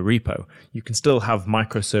monorepo. You can still have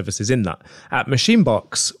microservices in that. At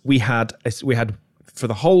Machinebox, we had for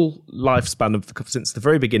the whole lifespan since the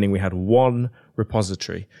very beginning, we had one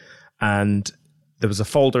repository, and there was a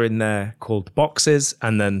folder in there called boxes,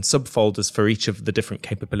 and then subfolders for each of the different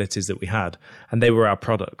capabilities that we had. And they were our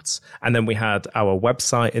products. And then we had our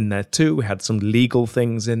website in there too. We had some legal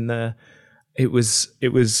things in there. It was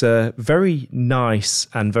very nice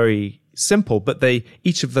and very simple, but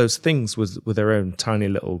each of those things was with their own tiny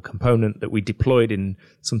little component that we deployed in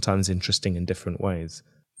sometimes interesting and different ways.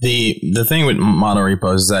 The thing with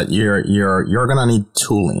monorepos is that you're gonna need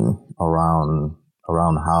tooling around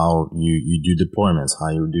how you do deployments, how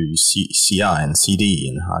you do CI and CD,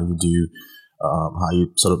 and how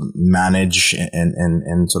you sort of manage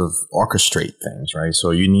and sort of orchestrate things, right?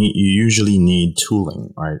 So you usually need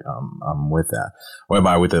tooling, right? With that,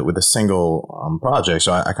 whereby with a single project.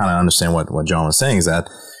 So I kind of understand what John was saying, is that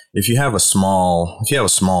if you have a small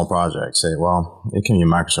project, say, well, it can be a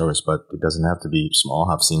microservice, but it doesn't have to be small.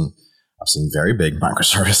 I've seen very big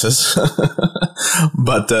microservices,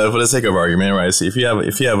 but for the sake of argument, right? So if you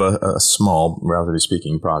have a small, relatively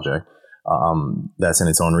speaking, project, that's in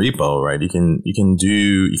its own repo, right? You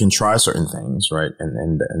can try certain things, right?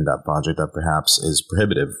 And that project that perhaps is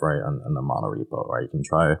prohibitive, right? On the mono repo, right? You can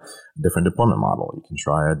try a different deployment model. You can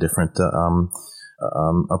try a different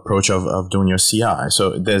approach of doing your CI.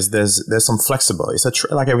 So there's some flexibility. It's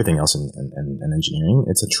like everything else in engineering.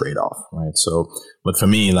 It's a trade-off, right? So, but for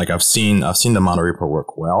me, like I've seen the mono repo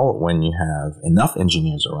work well when you have enough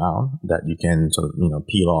engineers around that you can sort of,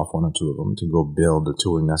 peel off one or two of them to go build the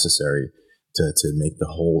tooling necessary to make the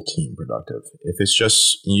whole team productive. If it's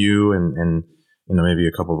just you and maybe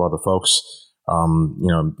a couple of other folks,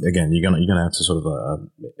 again, you're gonna have to sort of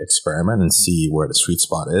experiment and see where the sweet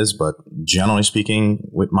spot is. But generally speaking,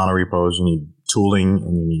 with mono repos, you need tooling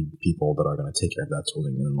and you need people that are going to take care of that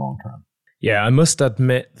tooling in the long term. Yeah, I must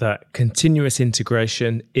admit that continuous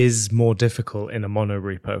integration is more difficult in a mono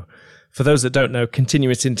repo. For those that don't know,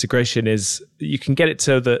 continuous integration is you can get it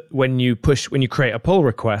so that when you create a pull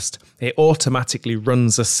request, it automatically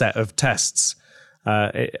runs a set of tests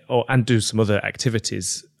and do some other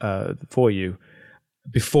activities for you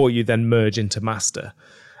before you then merge into master.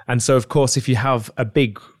 And so, of course, if you have a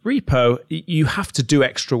big repo, you have to do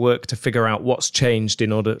extra work to figure out what's changed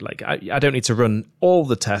in order. Like, I don't need to run all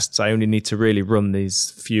the tests. I only need to really run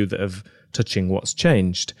these few that have touching what's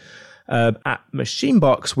changed. At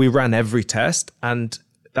Machinebox, we ran every test, and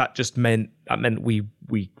that meant we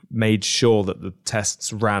made sure that the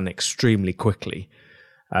tests ran extremely quickly.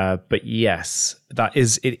 But yes,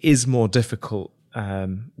 it is more difficult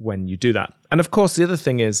when you do that. And of course, the other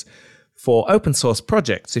thing is, for open source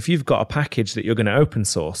projects, if you've got a package that you're going to open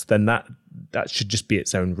source, then that should just be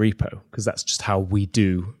its own repo, because that's just how we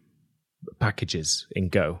do packages in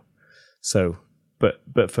Go. So,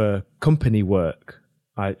 but for company work,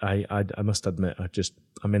 I must admit,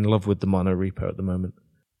 I'm in love with the mono repo at the moment.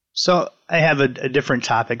 So I have a different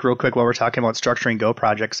topic real quick while we're talking about structuring Go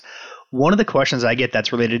projects. One of the questions I get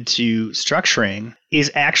that's related to structuring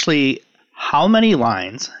is actually how many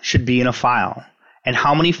lines should be in a file and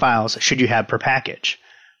how many files should you have per package?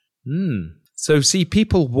 So see,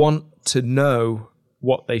 people want to know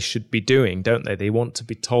what they should be doing, don't they? They want to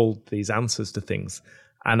be told these answers to things.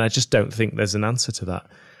 And I just don't think there's an answer to that.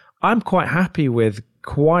 I'm quite happy with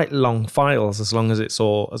quite long files as long as it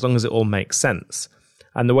all makes sense.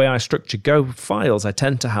 And the way I structure Go files, I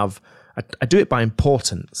tend to have, I do it by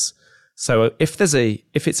importance. So if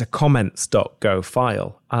it's a comments.go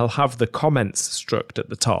file, I'll have the comments struct at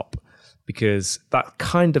the top, because that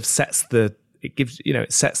kind of sets the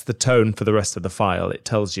tone for the rest of the file. It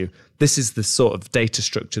tells you this is the sort of data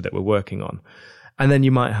structure that we're working on. And then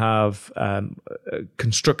you might have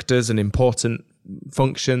constructors and important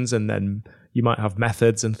functions, and then you might have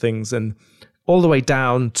methods and things, and all the way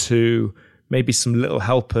down to maybe some little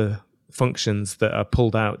helper functions that are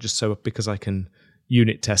pulled out because I can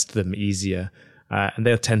unit test them easier, and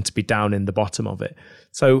they'll tend to be down in the bottom of it.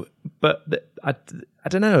 So, but I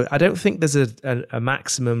don't know. I don't think there's a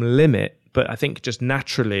maximum limit, but I think just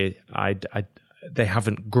naturally, they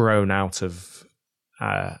haven't grown out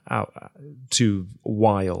too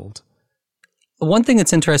wild. One thing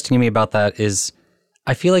that's interesting to me about that is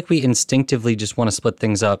I feel like we instinctively just want to split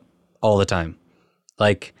things up all the time.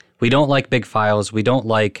 Like, we don't like big files. We don't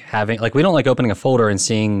like we don't like opening a folder and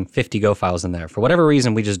seeing 50 Go files in there. For whatever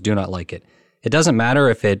reason, we just do not like it. It doesn't matter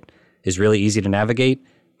if it is really easy to navigate.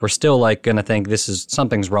 We're still going to think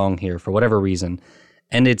something's wrong here for whatever reason.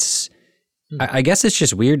 And I guess it's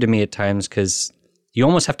just weird to me at times, because you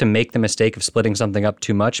almost have to make the mistake of splitting something up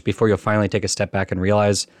too much before you'll finally take a step back and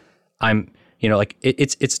realize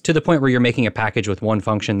it's to the point where you're making a package with one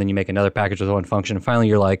function, then you make another package with one function, and finally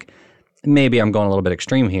you're like, maybe I'm going a little bit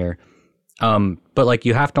extreme here. But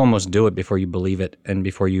you have to almost do it before you believe it, and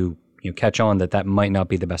before you catch on that might not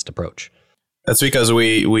be the best approach. That's because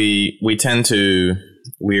we tend to,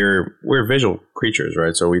 we're visual creatures,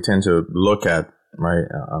 right? So we tend to look at, right?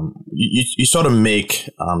 You sort of make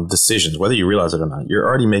decisions, whether you realize it or not. You're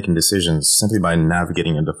already making decisions simply by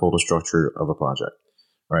navigating in the folder structure of a project,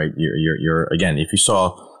 right? You're again, if you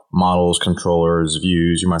saw models, controllers,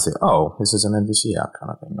 views, you might say, oh, this is an MVC app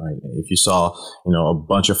kind of thing, right? If you saw, a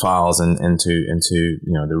bunch of files into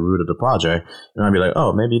the root of the project, you might be like,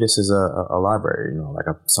 oh, maybe this is a library,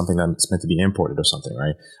 something that's meant to be imported or something,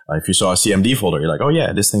 right? If you saw a CMD folder, you're like, oh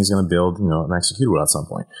yeah, this thing's going to build, an executable at some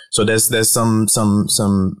point. So there's some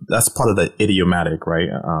that's part of the idiomatic, right?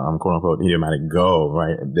 Quote unquote idiomatic Go,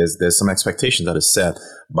 right? There's some expectation that is set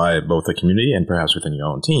by both the community and perhaps within your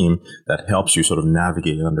own team that helps you sort of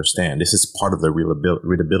navigate and understand. This is part of the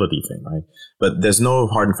readability thing, right? But there's no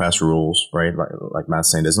hard and fast rules, right? Like Matt's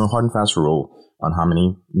saying, there's no hard and fast rule on how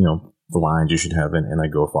many, lines you should have in a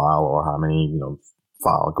Go file, or how many,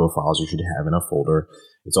 Go files you should have in a folder.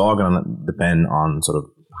 It's all going to depend on sort of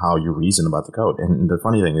how you reason about the code. And the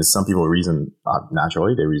funny thing is some people reason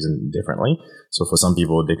naturally, they reason differently. So for some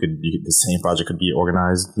people, the same project could be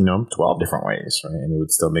organized, 12 different ways, right? And it would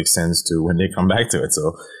still make sense to when they come back to it.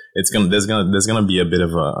 So there's gonna be a bit of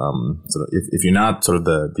a sort of, if you're not sort of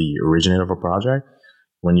the originator of a project,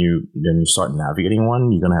 when you start navigating one,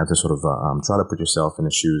 you're gonna have to sort of try to put yourself in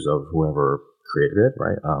the shoes of whoever created it,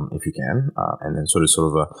 right? If you can, and then sort of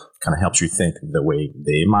kind of helps you think the way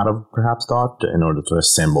they might have perhaps thought in order to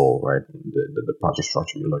assemble, right, the project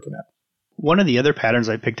structure you're looking at. One of the other patterns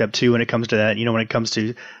I picked up too when it comes to that, when it comes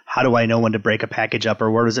to how do I know when to break a package up or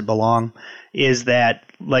where does it belong, is that,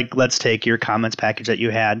 like, let's take your comments package that you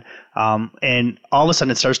had, and all of a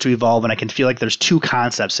sudden it starts to evolve and I can feel like there's two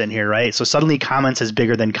concepts in here, right? So suddenly comments is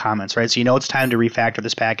bigger than comments, right? So it's time to refactor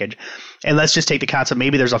this package. And let's just take the concept,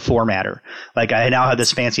 maybe there's a formatter. Like I now have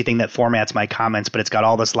this fancy thing that formats my comments, but it's got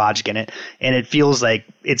all this logic in it. And it feels like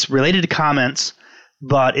it's related to comments,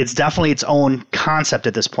 but it's definitely its own concept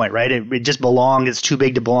at this point, right? It just belongs. It's too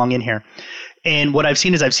big to belong in here. And what I've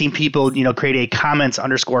seen is people, create a comments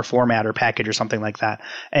underscore formatter package or something like that.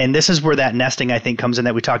 And this is where that nesting, I think, comes in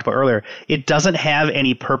that we talked about earlier. It doesn't have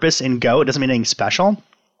any purpose in Go. It doesn't mean anything special.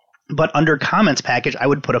 But under comments package, I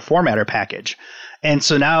would put a formatter package. And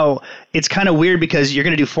so now it's kind of weird because you're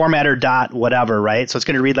going to do formatter dot whatever, right? So it's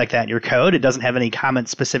going to read like that in your code. It doesn't have any comment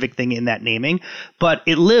specific thing in that naming, but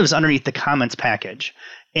it lives underneath the comments package.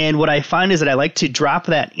 And what I find is that I like to drop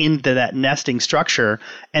that into that nesting structure.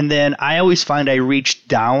 And then I always find I reach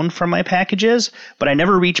down from my packages, but I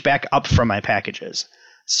never reach back up from my packages.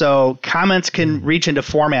 So comments can reach into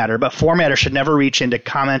formatter, but formatter should never reach into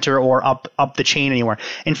commenter or up the chain anywhere.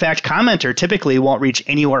 In fact, commenter typically won't reach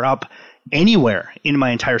anywhere in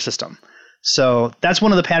my entire system. So that's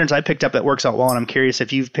one of the patterns I picked up that works out well, and I'm curious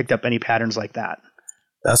if you've picked up any patterns like that.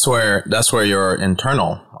 That's where your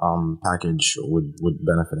internal package would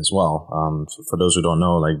benefit as well. So for those who don't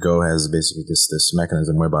know, like Go has basically this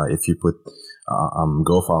mechanism whereby if you put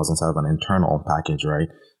Go files inside of an internal package, right,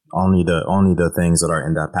 only the things that are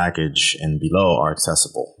in that package and below are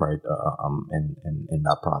accessible, right, in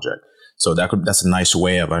that project. So that's a nice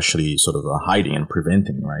way of actually sort of hiding and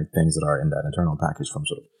preventing, right, things that are in that internal package from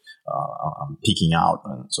sort of peeking out,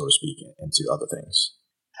 so to speak, into other things.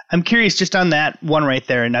 I'm curious just on that one right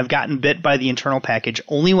there, and I've gotten bit by the internal package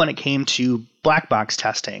only when it came to black box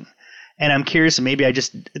testing. And I'm curious, maybe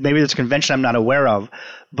there's a convention I'm not aware of,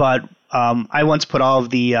 but I once put all of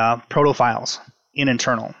the proto files in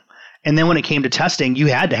internal. And then when it came to testing, you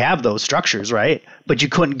had to have those structures, right? But you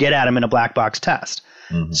couldn't get at them in a black box test.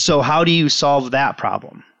 Mm-hmm. So how do you solve that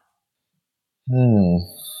problem?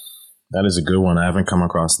 That is a good one. I haven't come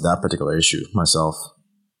across that particular issue myself.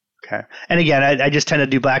 Okay. And again, I just tend to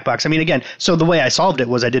do black box. I mean, again, so the way I solved it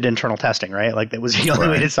was I did internal testing, right? Like that was the only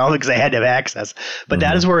way to solve it because I had to have access. But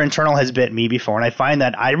that is where internal has bit me before. And I find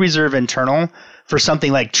that I reserve internal for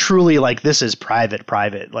something like truly like this is private.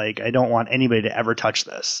 Like I don't want anybody to ever touch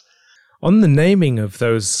this. On the naming of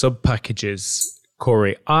those sub-packages,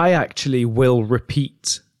 Cory, I actually will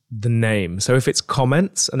repeat the name. So if it's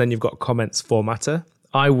comments and then you've got comments formatter,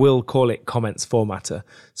 I will call it comments formatter.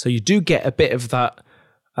 So you do get a bit of that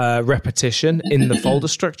repetition in the folder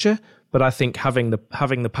structure, but I think having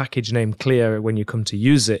the package name clear when you come to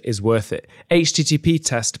use it is worth it. HTTP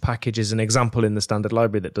test package is an example in the standard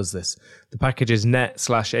library that does this. The package is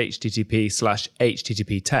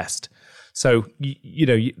net/http/http test. So,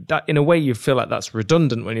 that in a way you feel like that's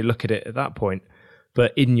redundant when you look at it at that point.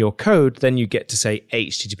 But in your code, then you get to say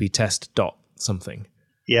http test dot something.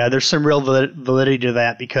 Yeah, there's some real validity to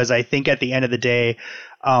that because I think at the end of the day,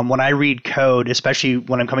 when I read code, especially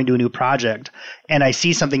when I'm coming to a new project, and I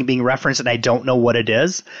see something being referenced and I don't know what it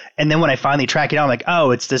is, and then when I finally track it down, I'm like,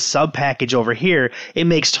 oh, it's this sub package over here. It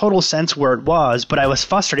makes total sense where it was, but I was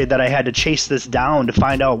frustrated that I had to chase this down to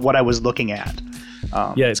find out what I was looking at.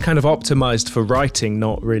 Yeah, it's kind of optimized for writing,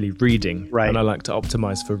 not really reading. Right. And I like to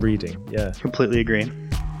optimize for reading. Yeah. Completely agree.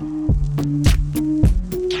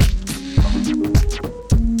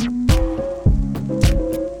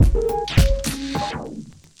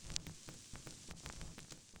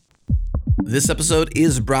 This episode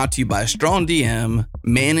is brought to you by StrongDM.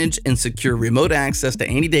 Manage and secure remote access to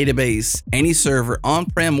any database, any server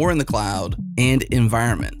on-prem or in the cloud, and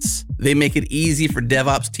environments. They make it easy for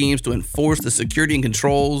DevOps teams to enforce the security and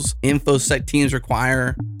controls InfoSec teams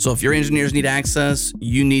require. So if your engineers need access,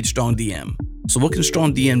 you need StrongDM. So what can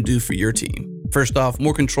StrongDM do for your team? First off,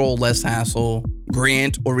 more control, less hassle.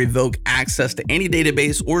 Grant or revoke access to any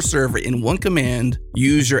database or server in one command.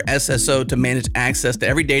 Use your SSO to manage access to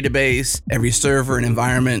every database, every server and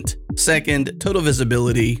environment. Second, total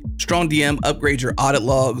visibility. StrongDM upgrades your audit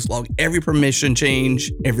logs, log every permission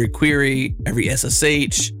change, every query, every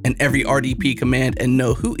SSH, and every RDP command, and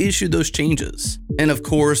know who issued those changes. And of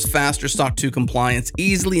course, faster SOC 2 compliance,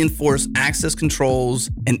 easily enforce access controls,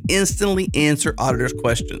 and instantly answer auditors'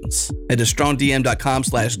 questions. Head to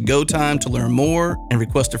strongdm.com/GoTime to learn more and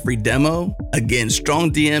request a free demo. Again,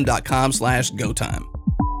 strongdm.com/GoTime.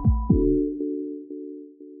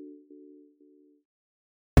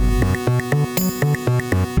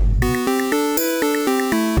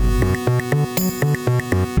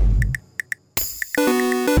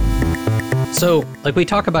 So, like we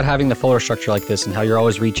talk about having the folder structure like this and how you're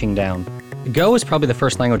always reaching down. Go is probably the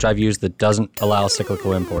first language I've used that doesn't allow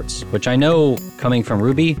cyclical imports, which I know coming from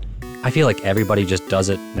Ruby, I feel like everybody just does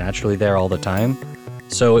it naturally there all the time.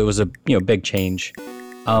 So it was a big change.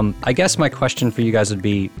 I guess my question for you guys would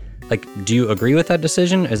be, like, do you agree with that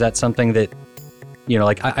decision? Is that something that,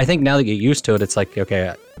 I think now that you get used to it, it's like,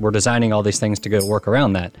 okay, we're designing all these things to go work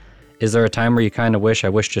around that. Is there a time where you kind of wish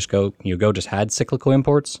just Go just had cyclical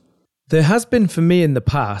imports? There has been for me in the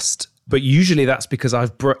past, but usually that's because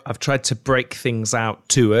I've tried to break things out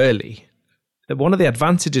too early. One of the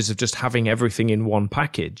advantages of just having everything in one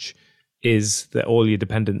package is that all your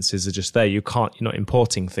dependencies are just there. You're not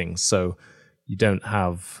importing things, so you can't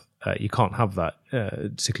have that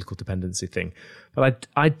cyclical dependency thing. But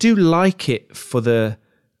I do like it for the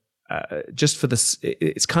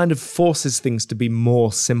it's kind of forces things to be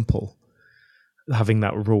more simple, having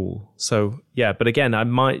that rule. So yeah, but again, I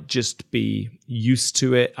might just be used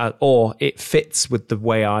to it, or it fits with the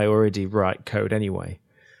way I already write code anyway.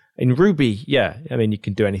 In Ruby, yeah, I mean, you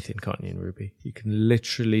can do anything, can't you, in Ruby? You can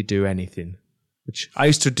literally do anything, which I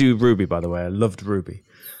used to do Ruby, by the way. I loved Ruby,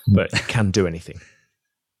 but you can do anything.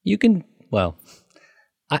 You can,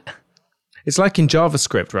 it's like in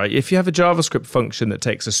JavaScript, right? If you have a JavaScript function that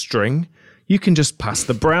takes a string, you can just pass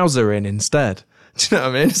the browser in instead. Do you know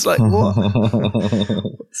what I mean? It's like, what?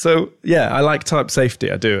 So, yeah, I like type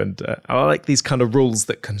safety, I do. And I like these kind of rules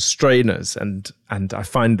that constrain us. And I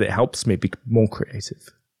find that it helps me be more creative.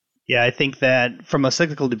 Yeah, I think that from a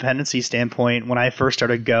cyclical dependency standpoint, when I first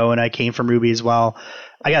started Go and I came from Ruby as well,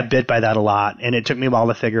 I got bit by that a lot. And it took me a while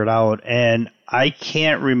to figure it out. And I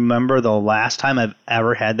can't remember the last time I've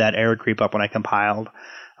ever had that error creep up when I compiled.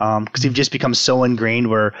 Because you've just become so ingrained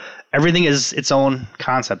where everything is its own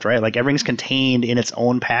concept, right? Like everything's contained in its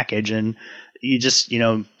own package, and you just,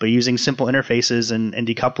 by using simple interfaces and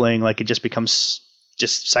decoupling, like it just becomes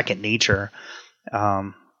just second nature.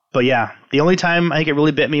 But yeah, the only time I think it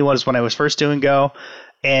really bit me was when I was first doing Go,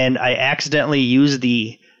 and I accidentally used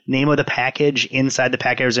the name of the package inside the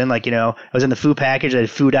package I was in. Like, I was in the foo package, I had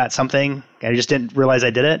foo.something, and I just didn't realize I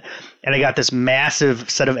did it. And I got this massive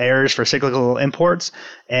set of errors for cyclical imports,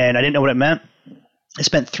 and I didn't know what it meant. I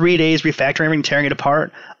spent 3 days refactoring everything, tearing it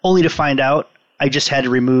apart, only to find out I just had to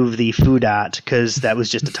remove the foo dot because that was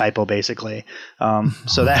just a typo, basically.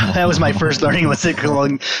 So that was my first learning with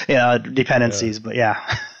cyclical dependencies. But yeah.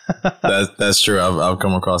 That's true. I've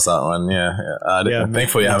come across that one. Yeah.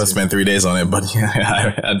 Thankfully, I haven't spent 3 days on it, but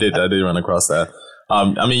yeah, I did run across that.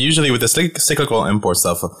 I mean, usually with the cyclical import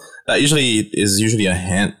stuff, that usually is a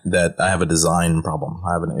hint that I have a design problem.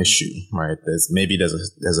 I have an issue, right? There's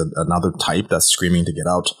another type that's screaming to get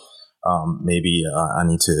out. Maybe I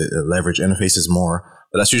need to leverage interfaces more.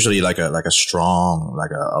 But that's usually like a strong,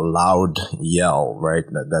 like a loud yell, right?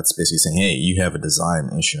 That's basically saying, hey, you have a design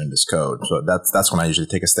issue in this code. So that's when I usually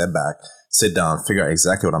take a step back, sit down, figure out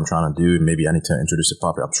exactly what I'm trying to do. Maybe I need to introduce a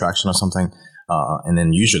proper abstraction or something. And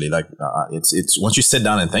then usually it's once you sit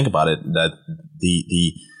down and think about it, that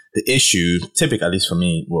the issue, typically, at least for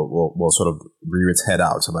me, will sort of rear its head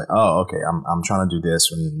out. So like, oh, okay, I'm trying to do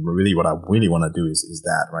this, and really what I really want to do is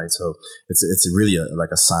that, right? So it's really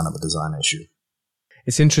like a sign of a design issue.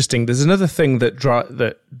 It's interesting. There's another thing that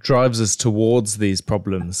drives us towards these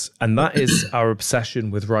problems, and that is our obsession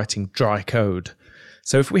with writing dry code.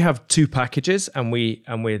 So if we have two packages when we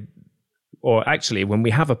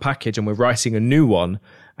have a package and we're writing a new one,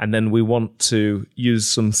 and then we want to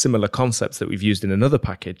use some similar concepts that we've used in another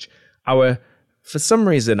package, for some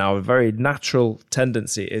reason, our very natural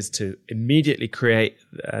tendency is to immediately create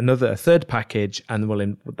a third package,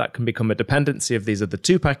 and that can become a dependency of these other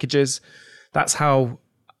two packages. That's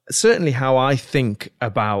certainly how I think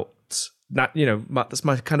about that. That's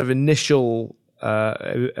my kind of initial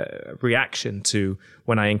reaction to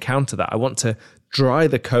when I encounter that. I want to dry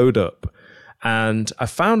the code up. And I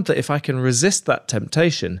found that if I can resist that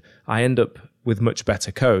temptation, I end up with much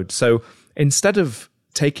better code. So instead of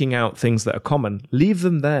taking out things that are common, leave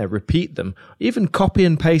them there, repeat them, even copy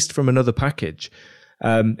and paste from another package.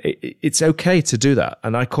 It's okay to do that.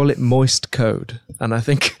 And I call it moist code. And I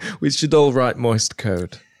think we should all write moist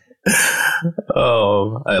code.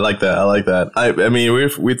 Oh, I like that. I mean,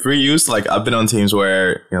 with reuse, like I've been on teams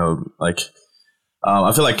where,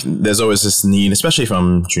 I feel like there's always this need, especially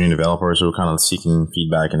from junior developers who are kind of seeking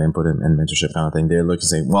feedback and input and mentorship kind of thing. They're looking to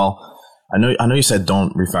say, well, I know you said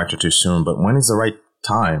don't refactor too soon, but when is the right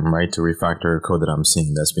time, right, to refactor code that I'm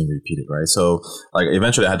seeing that's being repeated, right? So like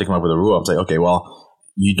eventually I had to come up with a rule. I was like, okay, well,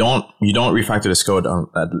 you don't refactor this code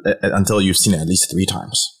until you've seen it at least 3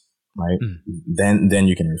 times, right? Then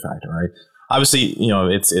you can refactor, right? Obviously,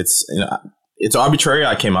 it's arbitrary.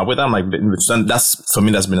 I came up with that. I'm like, that's for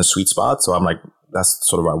me, that's been a sweet spot. So I'm like, that's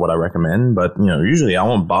sort of what I recommend. But usually I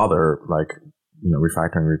won't bother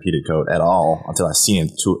refactoring repeated code at all until I've seen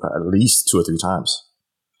it at least 2 or 3 times.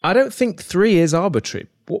 I don't think 3 is arbitrary.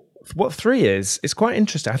 What 3 is quite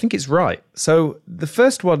interesting. I think it's right. So the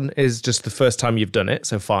first one is just the first time you've done it.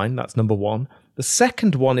 So fine, that's number 1. The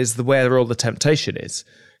second one is where all the temptation is.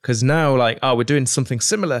 Because now, we're doing something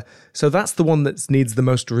similar. So that's the one that needs the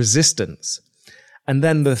most resistance. And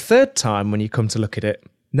then the third time, when you come to look at it,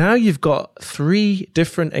 now you've got 3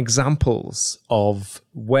 different examples of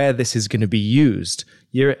where this is going to be used.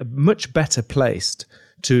 You're much better placed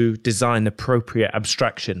to design appropriate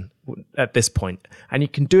abstraction at this point. And you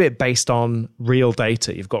can do it based on real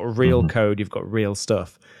data. You've got real code, you've got real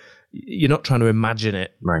stuff. You're not trying to imagine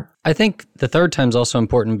it. Right. I think the third time is also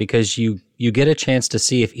important because you get a chance to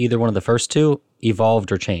see if either one of the first 2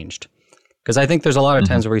 evolved or changed. Because I think there's a lot of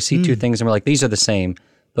times where we see 2 things and we're like, these are the same,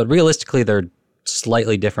 but realistically they're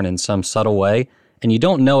slightly different in some subtle way. And you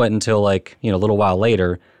don't know it until a little while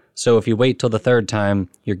later. So if you wait till the third time,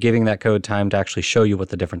 you're giving that code time to actually show you what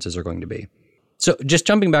the differences are going to be. So just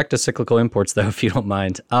jumping back to cyclical imports though, if you don't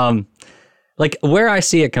mind, where I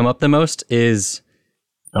see it come up the most is...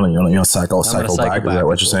 cycle back. Is that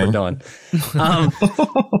what you're saying?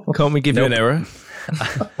 Can't we give you an error?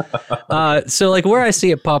 So where I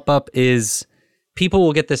see it pop up is people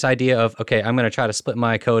will get this idea of, okay, I'm going to try to split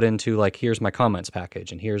my code into here's my comments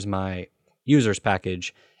package and here's my users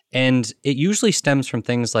package. And it usually stems from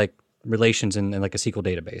things like relations in a SQL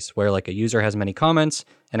database where a user has many comments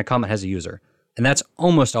and a comment has a user. And that's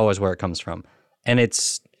almost always where it comes from. And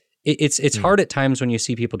it's hard at times when you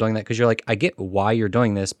see people doing that because you're like, I get why you're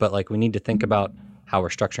doing this, but we need to think about how we're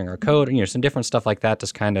structuring our code, some different stuff like that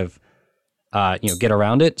to kind of, get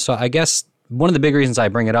around it. So I guess one of the big reasons I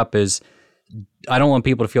bring it up is I don't want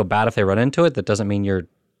people to feel bad if they run into it. That doesn't mean you're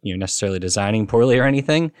necessarily designing poorly or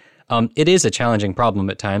anything. It is a challenging problem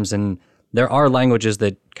at times, and there are languages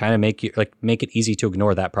that kind of make it easy to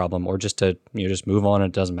ignore that problem or just to just move on.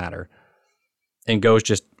 It doesn't matter. And Go's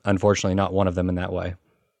just unfortunately not one of them in that way.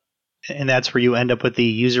 And that's where you end up with the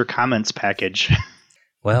user comments package.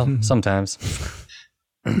 Well, sometimes.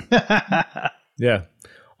 Yeah.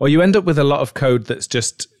 Or you end up with a lot of code that's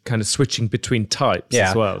just kind of switching between types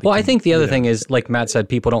as well. Well, I think the other thing is, like Matt said,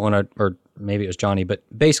 people don't want to, or maybe it was Johnny, but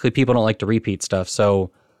basically people don't like to repeat stuff. So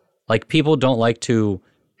people don't like to,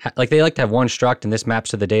 they like to have one struct and this maps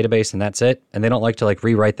to the database and that's it. And they don't like to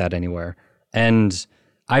rewrite that anywhere. And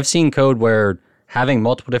I've seen code where having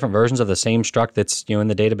multiple different versions of the same struct that's, in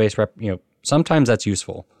the database sometimes that's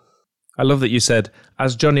useful. I love that you said,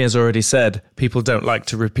 as Johnny has already said, people don't like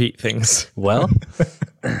to repeat things. Well,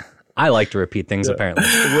 I like to repeat things, apparently.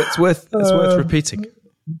 It's worth repeating.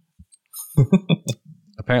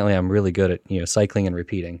 Apparently, I'm really good at, cycling and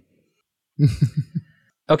repeating.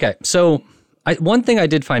 Okay, so one thing I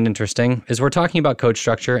did find interesting is we're talking about code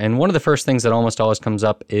structure, and one of the first things that almost always comes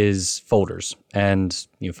up is folders and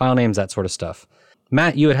file names, that sort of stuff.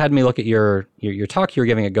 Matt, you had me look at your talk you were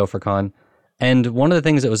giving at GopherCon, and one of the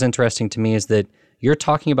things that was interesting to me is that you're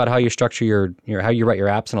talking about how you structure your how you write your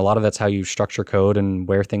apps, and a lot of that's how you structure code and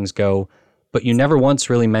where things go, but you never once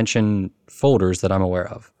really mentioned folders that I'm aware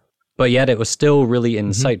of. But yet it was still really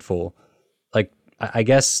insightful. I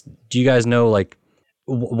guess, do you guys know,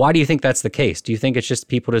 why do you think that's the case? Do you think it's just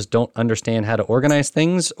people just don't understand how to organize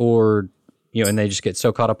things, or, and they just get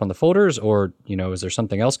so caught up on the folders, or, is there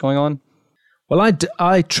something else going on? Well,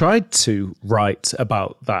 I tried to write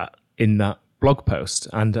about that in that blog post,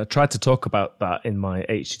 and I tried to talk about that in my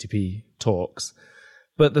HTTP talks.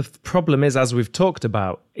 But the problem is, as we've talked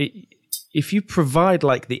about, if you provide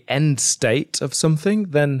the end state of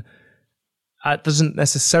something, then it doesn't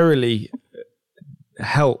necessarily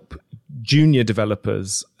help junior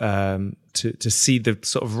developers to see the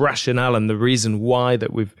sort of rationale and the reason why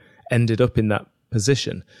that we've ended up in that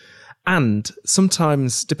position. And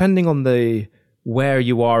sometimes, depending on where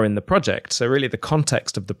you are in the project, so really the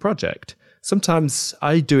context of the project, sometimes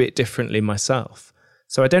I do it differently myself.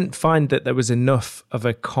 So I don't find that there was enough of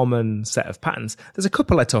a common set of patterns. There's a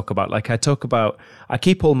couple I talk about. Like I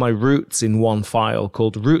keep all my roots in one file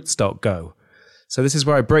called roots.go. So this is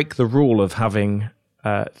where I break the rule of having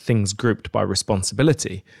things grouped by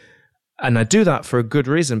responsibility. And I do that for a good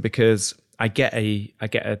reason, because I get a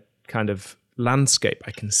kind of landscape.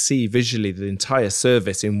 I can see visually the entire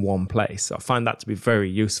service in one place. So I find that to be very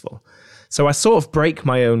useful. So I sort of break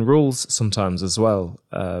my own rules sometimes as well.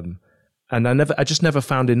 And I just never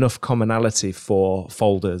found enough commonality for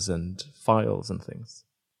folders and files and things.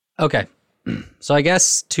 Okay. So I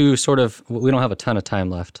guess we don't have a ton of time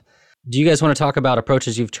left. Do you guys want to talk about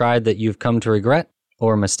approaches you've tried that you've come to regret,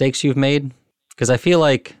 or mistakes you've made? Because I feel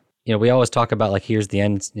like, we always talk about like, here's the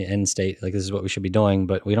end state, like this is what we should be doing,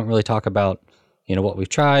 but we don't really talk about, what we've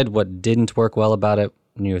tried, what didn't work well about it,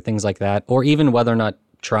 things like that, or even whether or not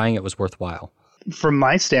trying it was worthwhile. From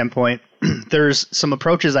my standpoint, there's some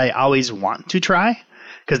approaches I always want to try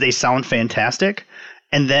because they sound fantastic.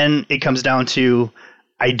 And then it comes down to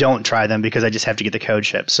I don't try them because I just have to get the code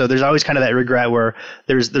shipped. So there's always kind of that regret where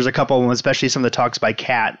there's a couple of them, especially some of the talks by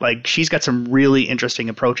Kat. Like, she's got some really interesting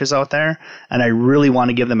approaches out there, and I really want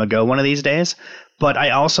to give them a go one of these days. But I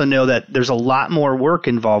also know that there's a lot more work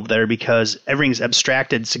involved there because everything's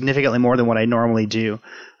abstracted significantly more than what I normally do.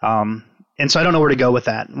 And so I don't know where to go with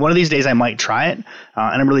that. One of these days I might try it, and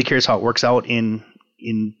I'm really curious how it works out in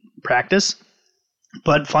practice.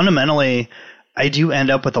 But fundamentally, I do end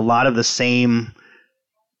up with a lot of the same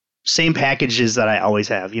packages that I always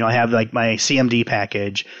have. I have like my CMD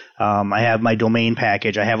package. I have my domain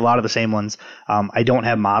package. I have a lot of the same ones. I don't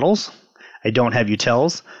have models. I don't have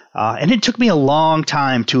utils. And it took me a long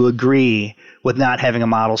time to agree with not having a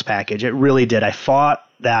models package. It really did. I fought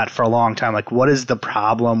that for a long time. Like, what is the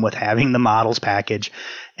problem with having the models package?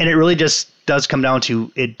 And it really just does come down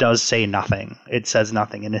to, it does say nothing. It says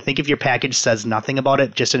nothing. And I think if your package says nothing about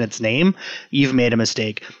it, just in its name, you've made a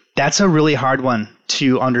mistake. That's a really hard one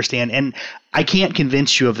to understand. And I can't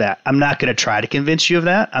convince you of that. I'm not going to try to convince you of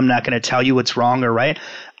that. I'm not going to tell you what's wrong or right.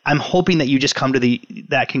 I'm hoping that you just come to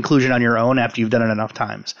that conclusion on your own after you've done it enough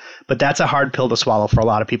times. But that's a hard pill to swallow for a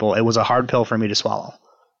lot of people. It was a hard pill for me to swallow.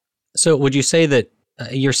 So would you say that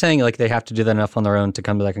you're saying like they have to do that enough on their own to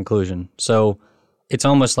come to that conclusion? So it's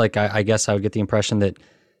almost like I guess I would get the impression that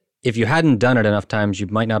if you hadn't done it enough times, you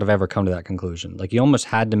might not have ever come to that conclusion. Like, you almost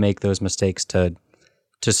had to make those mistakes to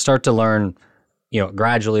start to learn,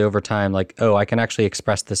 gradually over time, like, oh, I can actually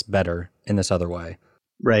express this better in this other way.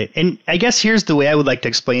 Right. And I guess here's the way I would like to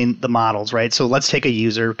explain the models, right? So let's take a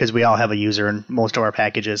user, because we all have a user in most of our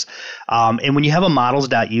packages. And when you have a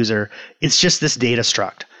models.user, it's just this data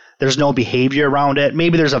struct. There's no behavior around it.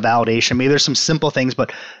 Maybe there's a validation. Maybe there's some simple things,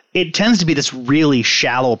 but it tends to be this really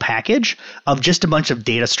shallow package of just a bunch of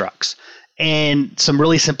data structs and some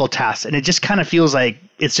really simple tests. And it just kind of feels like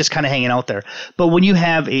it's just kind of hanging out there. But when you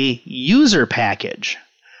have a user package,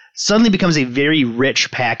 suddenly becomes a very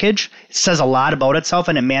rich package. It says a lot about itself,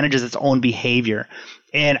 and it manages its own behavior.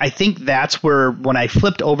 And I think that's where, when I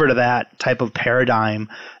flipped over to that type of paradigm,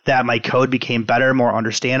 that my code became better, more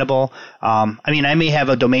understandable. I may have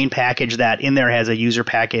a domain package that in there has a user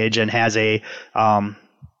package and has a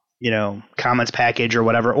comments package or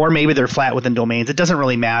whatever, or maybe they're flat within domains. It doesn't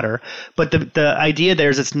really matter. But the idea there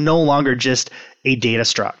is it's no longer just a data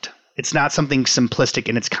struct. It's not something simplistic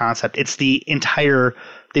in its concept. It's the entire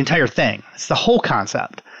thing. It's the whole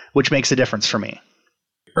concept, which makes a difference for me.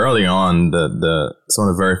 Early on, some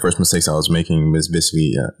of the very first mistakes I was making was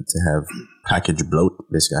basically to have package bloat.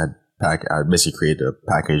 Basically, I basically created a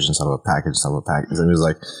package instead of a package instead of a package. And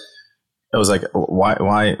it was like,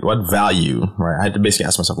 why, what value, right? I had to basically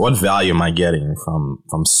ask myself, what value am I getting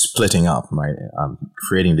from splitting up, right?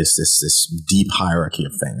 Creating this deep hierarchy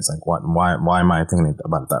of things. Like, why am I thinking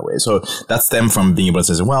about it that way? So that stemmed from being able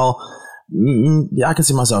to say, well, yeah, I can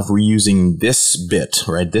see myself reusing this bit,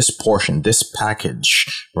 right? This portion, this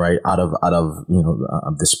package, right? Out of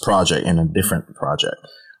this project in a different project,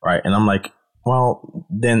 right? And I'm like, well,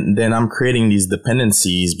 then I'm creating these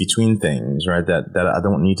dependencies between things, right? That I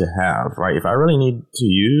don't need to have, right? If I really need to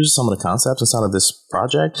use some of the concepts inside of this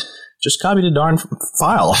project, just copy the darn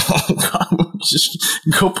file. Just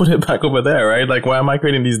go put it back over there, right? Like, why am I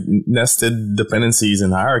creating these nested dependencies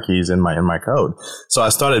and hierarchies in my code? So I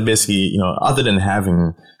started basically, other than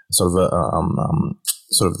having sort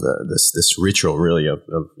of this ritual really of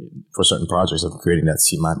for certain projects of creating that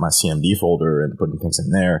my CMD folder and putting things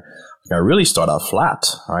in there. Like, I really start out flat,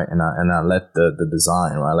 right? And I let the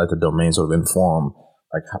design, right? I let the domain sort of inform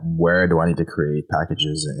Like, where do I need to create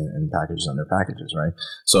packages and packages under packages, right?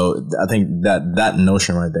 So I think that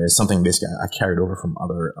notion right there is something basically I carried over from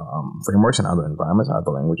other frameworks and other environments,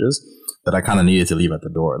 other languages, that I kind of needed to leave at the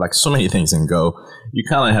door. Like so many things in Go, you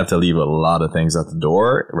kind of have to leave a lot of things at the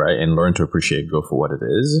door, right? And learn to appreciate Go for what it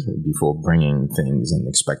is before bringing things and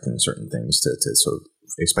expecting certain things to sort of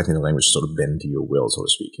expecting the language to sort of bend to your will, so to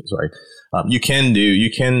speak. Right? You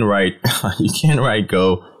can write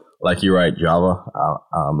Go like you write Java,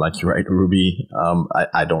 like you write Ruby.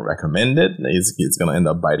 I don't recommend it. It's going to end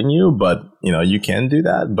up biting you, but you can do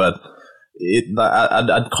that. But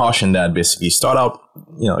I'd caution that basically start out.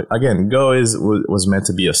 Again, Go was meant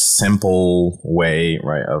to be a simple way,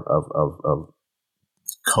 right, of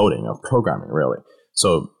coding, of programming, really.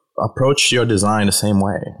 So approach your design the same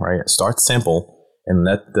way, right? Start simple and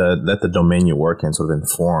let the domain you work in sort of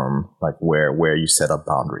inform like where you set up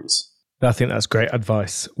boundaries. I think that's great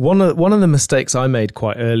advice. One of the mistakes I made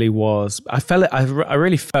quite early was I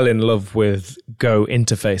really fell in love with Go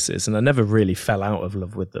interfaces, and I never really fell out of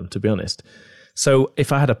love with them, to be honest. So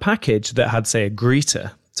if I had a package that had, say, a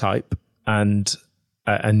greeter type and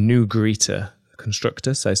a new greeter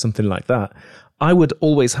constructor, say something like that, I would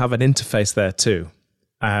always have an interface there too.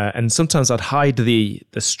 And sometimes I'd hide the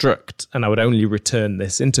struct and I would only return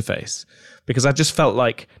this interface, because I just felt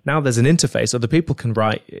like now there's an interface, other people can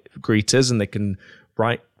write greeters and they can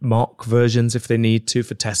write mock versions if they need to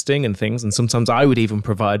for testing and things. And sometimes I would even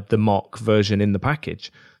provide the mock version in the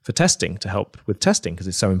package for testing to help with testing because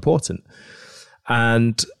it's so important.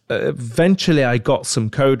 And eventually I got some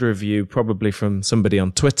code review, probably from somebody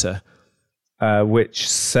on Twitter, which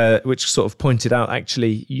sort of pointed out,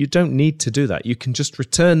 actually, you don't need to do that. You can just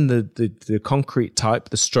return the concrete type,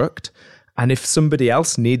 the struct, and if somebody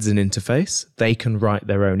else needs an interface, they can write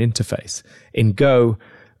their own interface. In Go,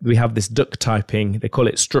 we have this duck typing. They call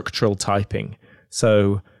it structural typing.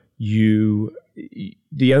 So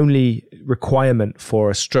the only requirement for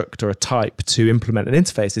a struct or a type to implement an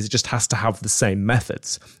interface is it just has to have the same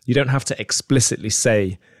methods. You don't have to explicitly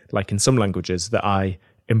say, like in some languages, that I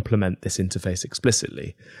implement this interface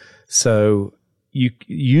explicitly. So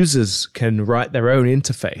users can write their own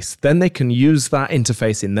interface. Then they can use that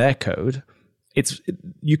interface in their code.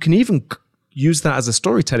 You can even use that as a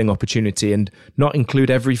storytelling opportunity and not include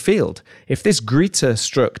every field. If this greeter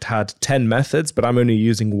struct had 10 methods, but I'm only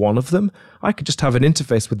using one of them, I could just have an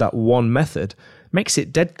interface with that one method. Makes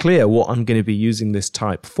it dead clear what I'm going to be using this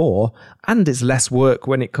type for, and it's less work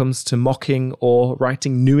when it comes to mocking or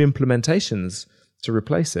writing new implementations to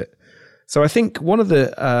replace it. So I think one of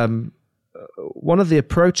the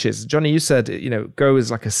approaches, Johnny, you said, Go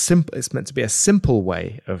is like it's meant to be a simple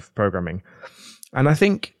way of programming. And I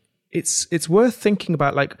think it's worth thinking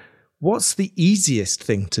about, like, what's the easiest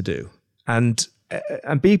thing to do, and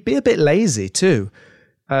be a bit lazy too.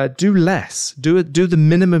 Do less, do the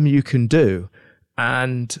minimum you can do.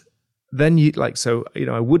 And then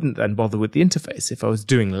I wouldn't then bother with the interface if I was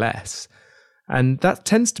doing less. And that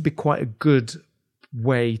tends to be quite a good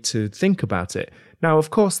way to think about it. Now, of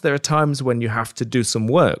course, there are times when you have to do some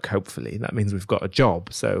work, hopefully. That means we've got a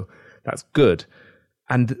job, so that's good.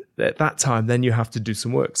 And at that time, then you have to do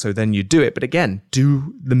some work. So then you do it. But again,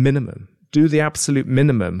 do the minimum. Do the absolute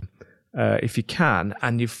minimum if you can.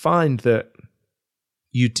 And you find that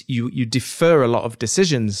you defer a lot of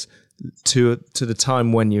decisions to the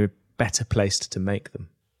time when you're better placed to make them.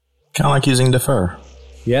 Kind of like using defer.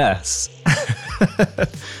 Yes.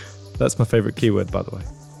 That's my favorite keyword, by the way.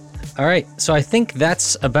 All right, so I think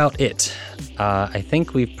that's about it. I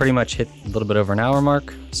think we've pretty much hit a little bit over an hour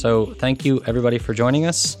mark. So thank you, everybody, for joining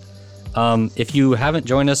us. If you haven't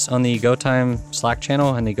joined us on the GoTime Slack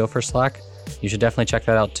channel and the Go for Slack, you should definitely check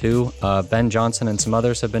that out too. Ben Johnson and some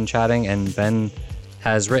others have been chatting, and Ben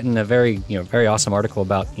has written a very awesome article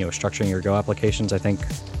about structuring your Go applications. I think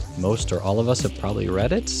most or all of us have probably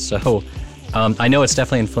read it. So I know it's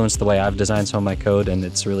definitely influenced the way I've designed some of my code, and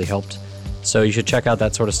it's really helped. So you should check out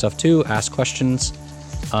that sort of stuff too. Ask questions.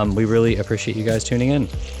 We really appreciate you guys tuning in.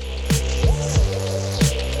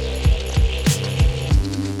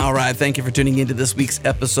 All right, thank you for tuning into this week's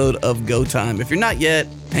episode of GoTime. If you're not yet,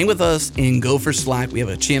 hang with us in Go for Slack. We have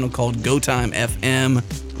a channel called GoTime FM.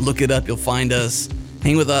 Look it up, you'll find us.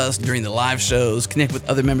 Hang with us during the live shows, connect with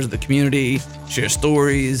other members of the community, share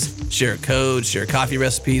stories, share code, share coffee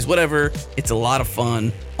recipes, whatever. It's a lot of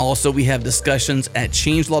fun. Also, we have discussions at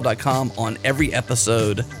changelog.com on every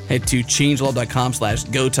episode. Head to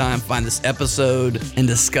changelog.com/GoTime, find this episode, and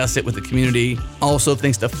discuss it with the community. Also,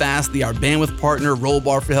 thanks to Fastly, our bandwidth partner,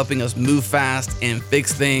 Rollbar for helping us move fast and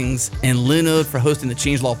fix things, and Linode for hosting the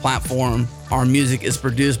Changelog platform. Our music is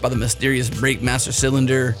produced by the mysterious Breakmaster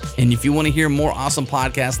Cylinder. And if you want to hear more awesome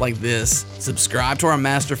podcasts like this, subscribe to our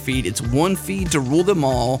master feed. It's one feed to rule them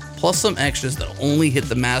all, plus some extras that only hit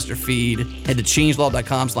the master feed. Head to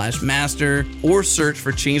changelog.com/master or search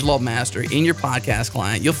for Changelog Master in your podcast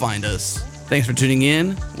client. You'll find us. Thanks for tuning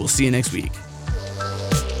in. We'll see you next week.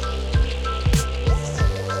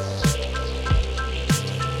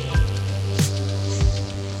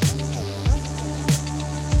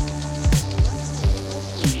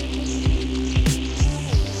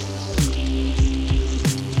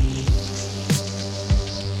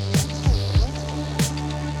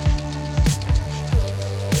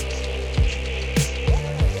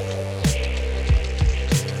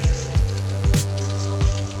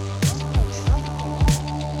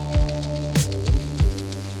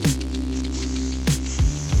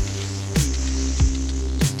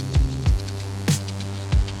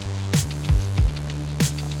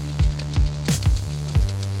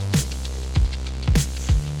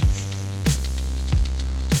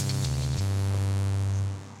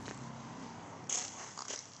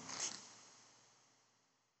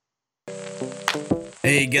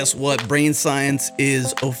 Hey, guess what? Brain Science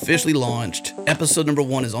is officially launched. Episode number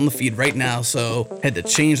 1 is on the feed right now, so head to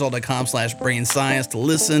changelog.com/brainscience to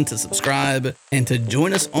listen, to subscribe, and to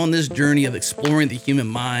join us on this journey of exploring the human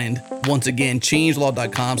mind. Once again,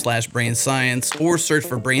 changelog.com/brainscience or search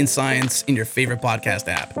for Brain Science in your favorite podcast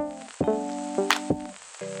app.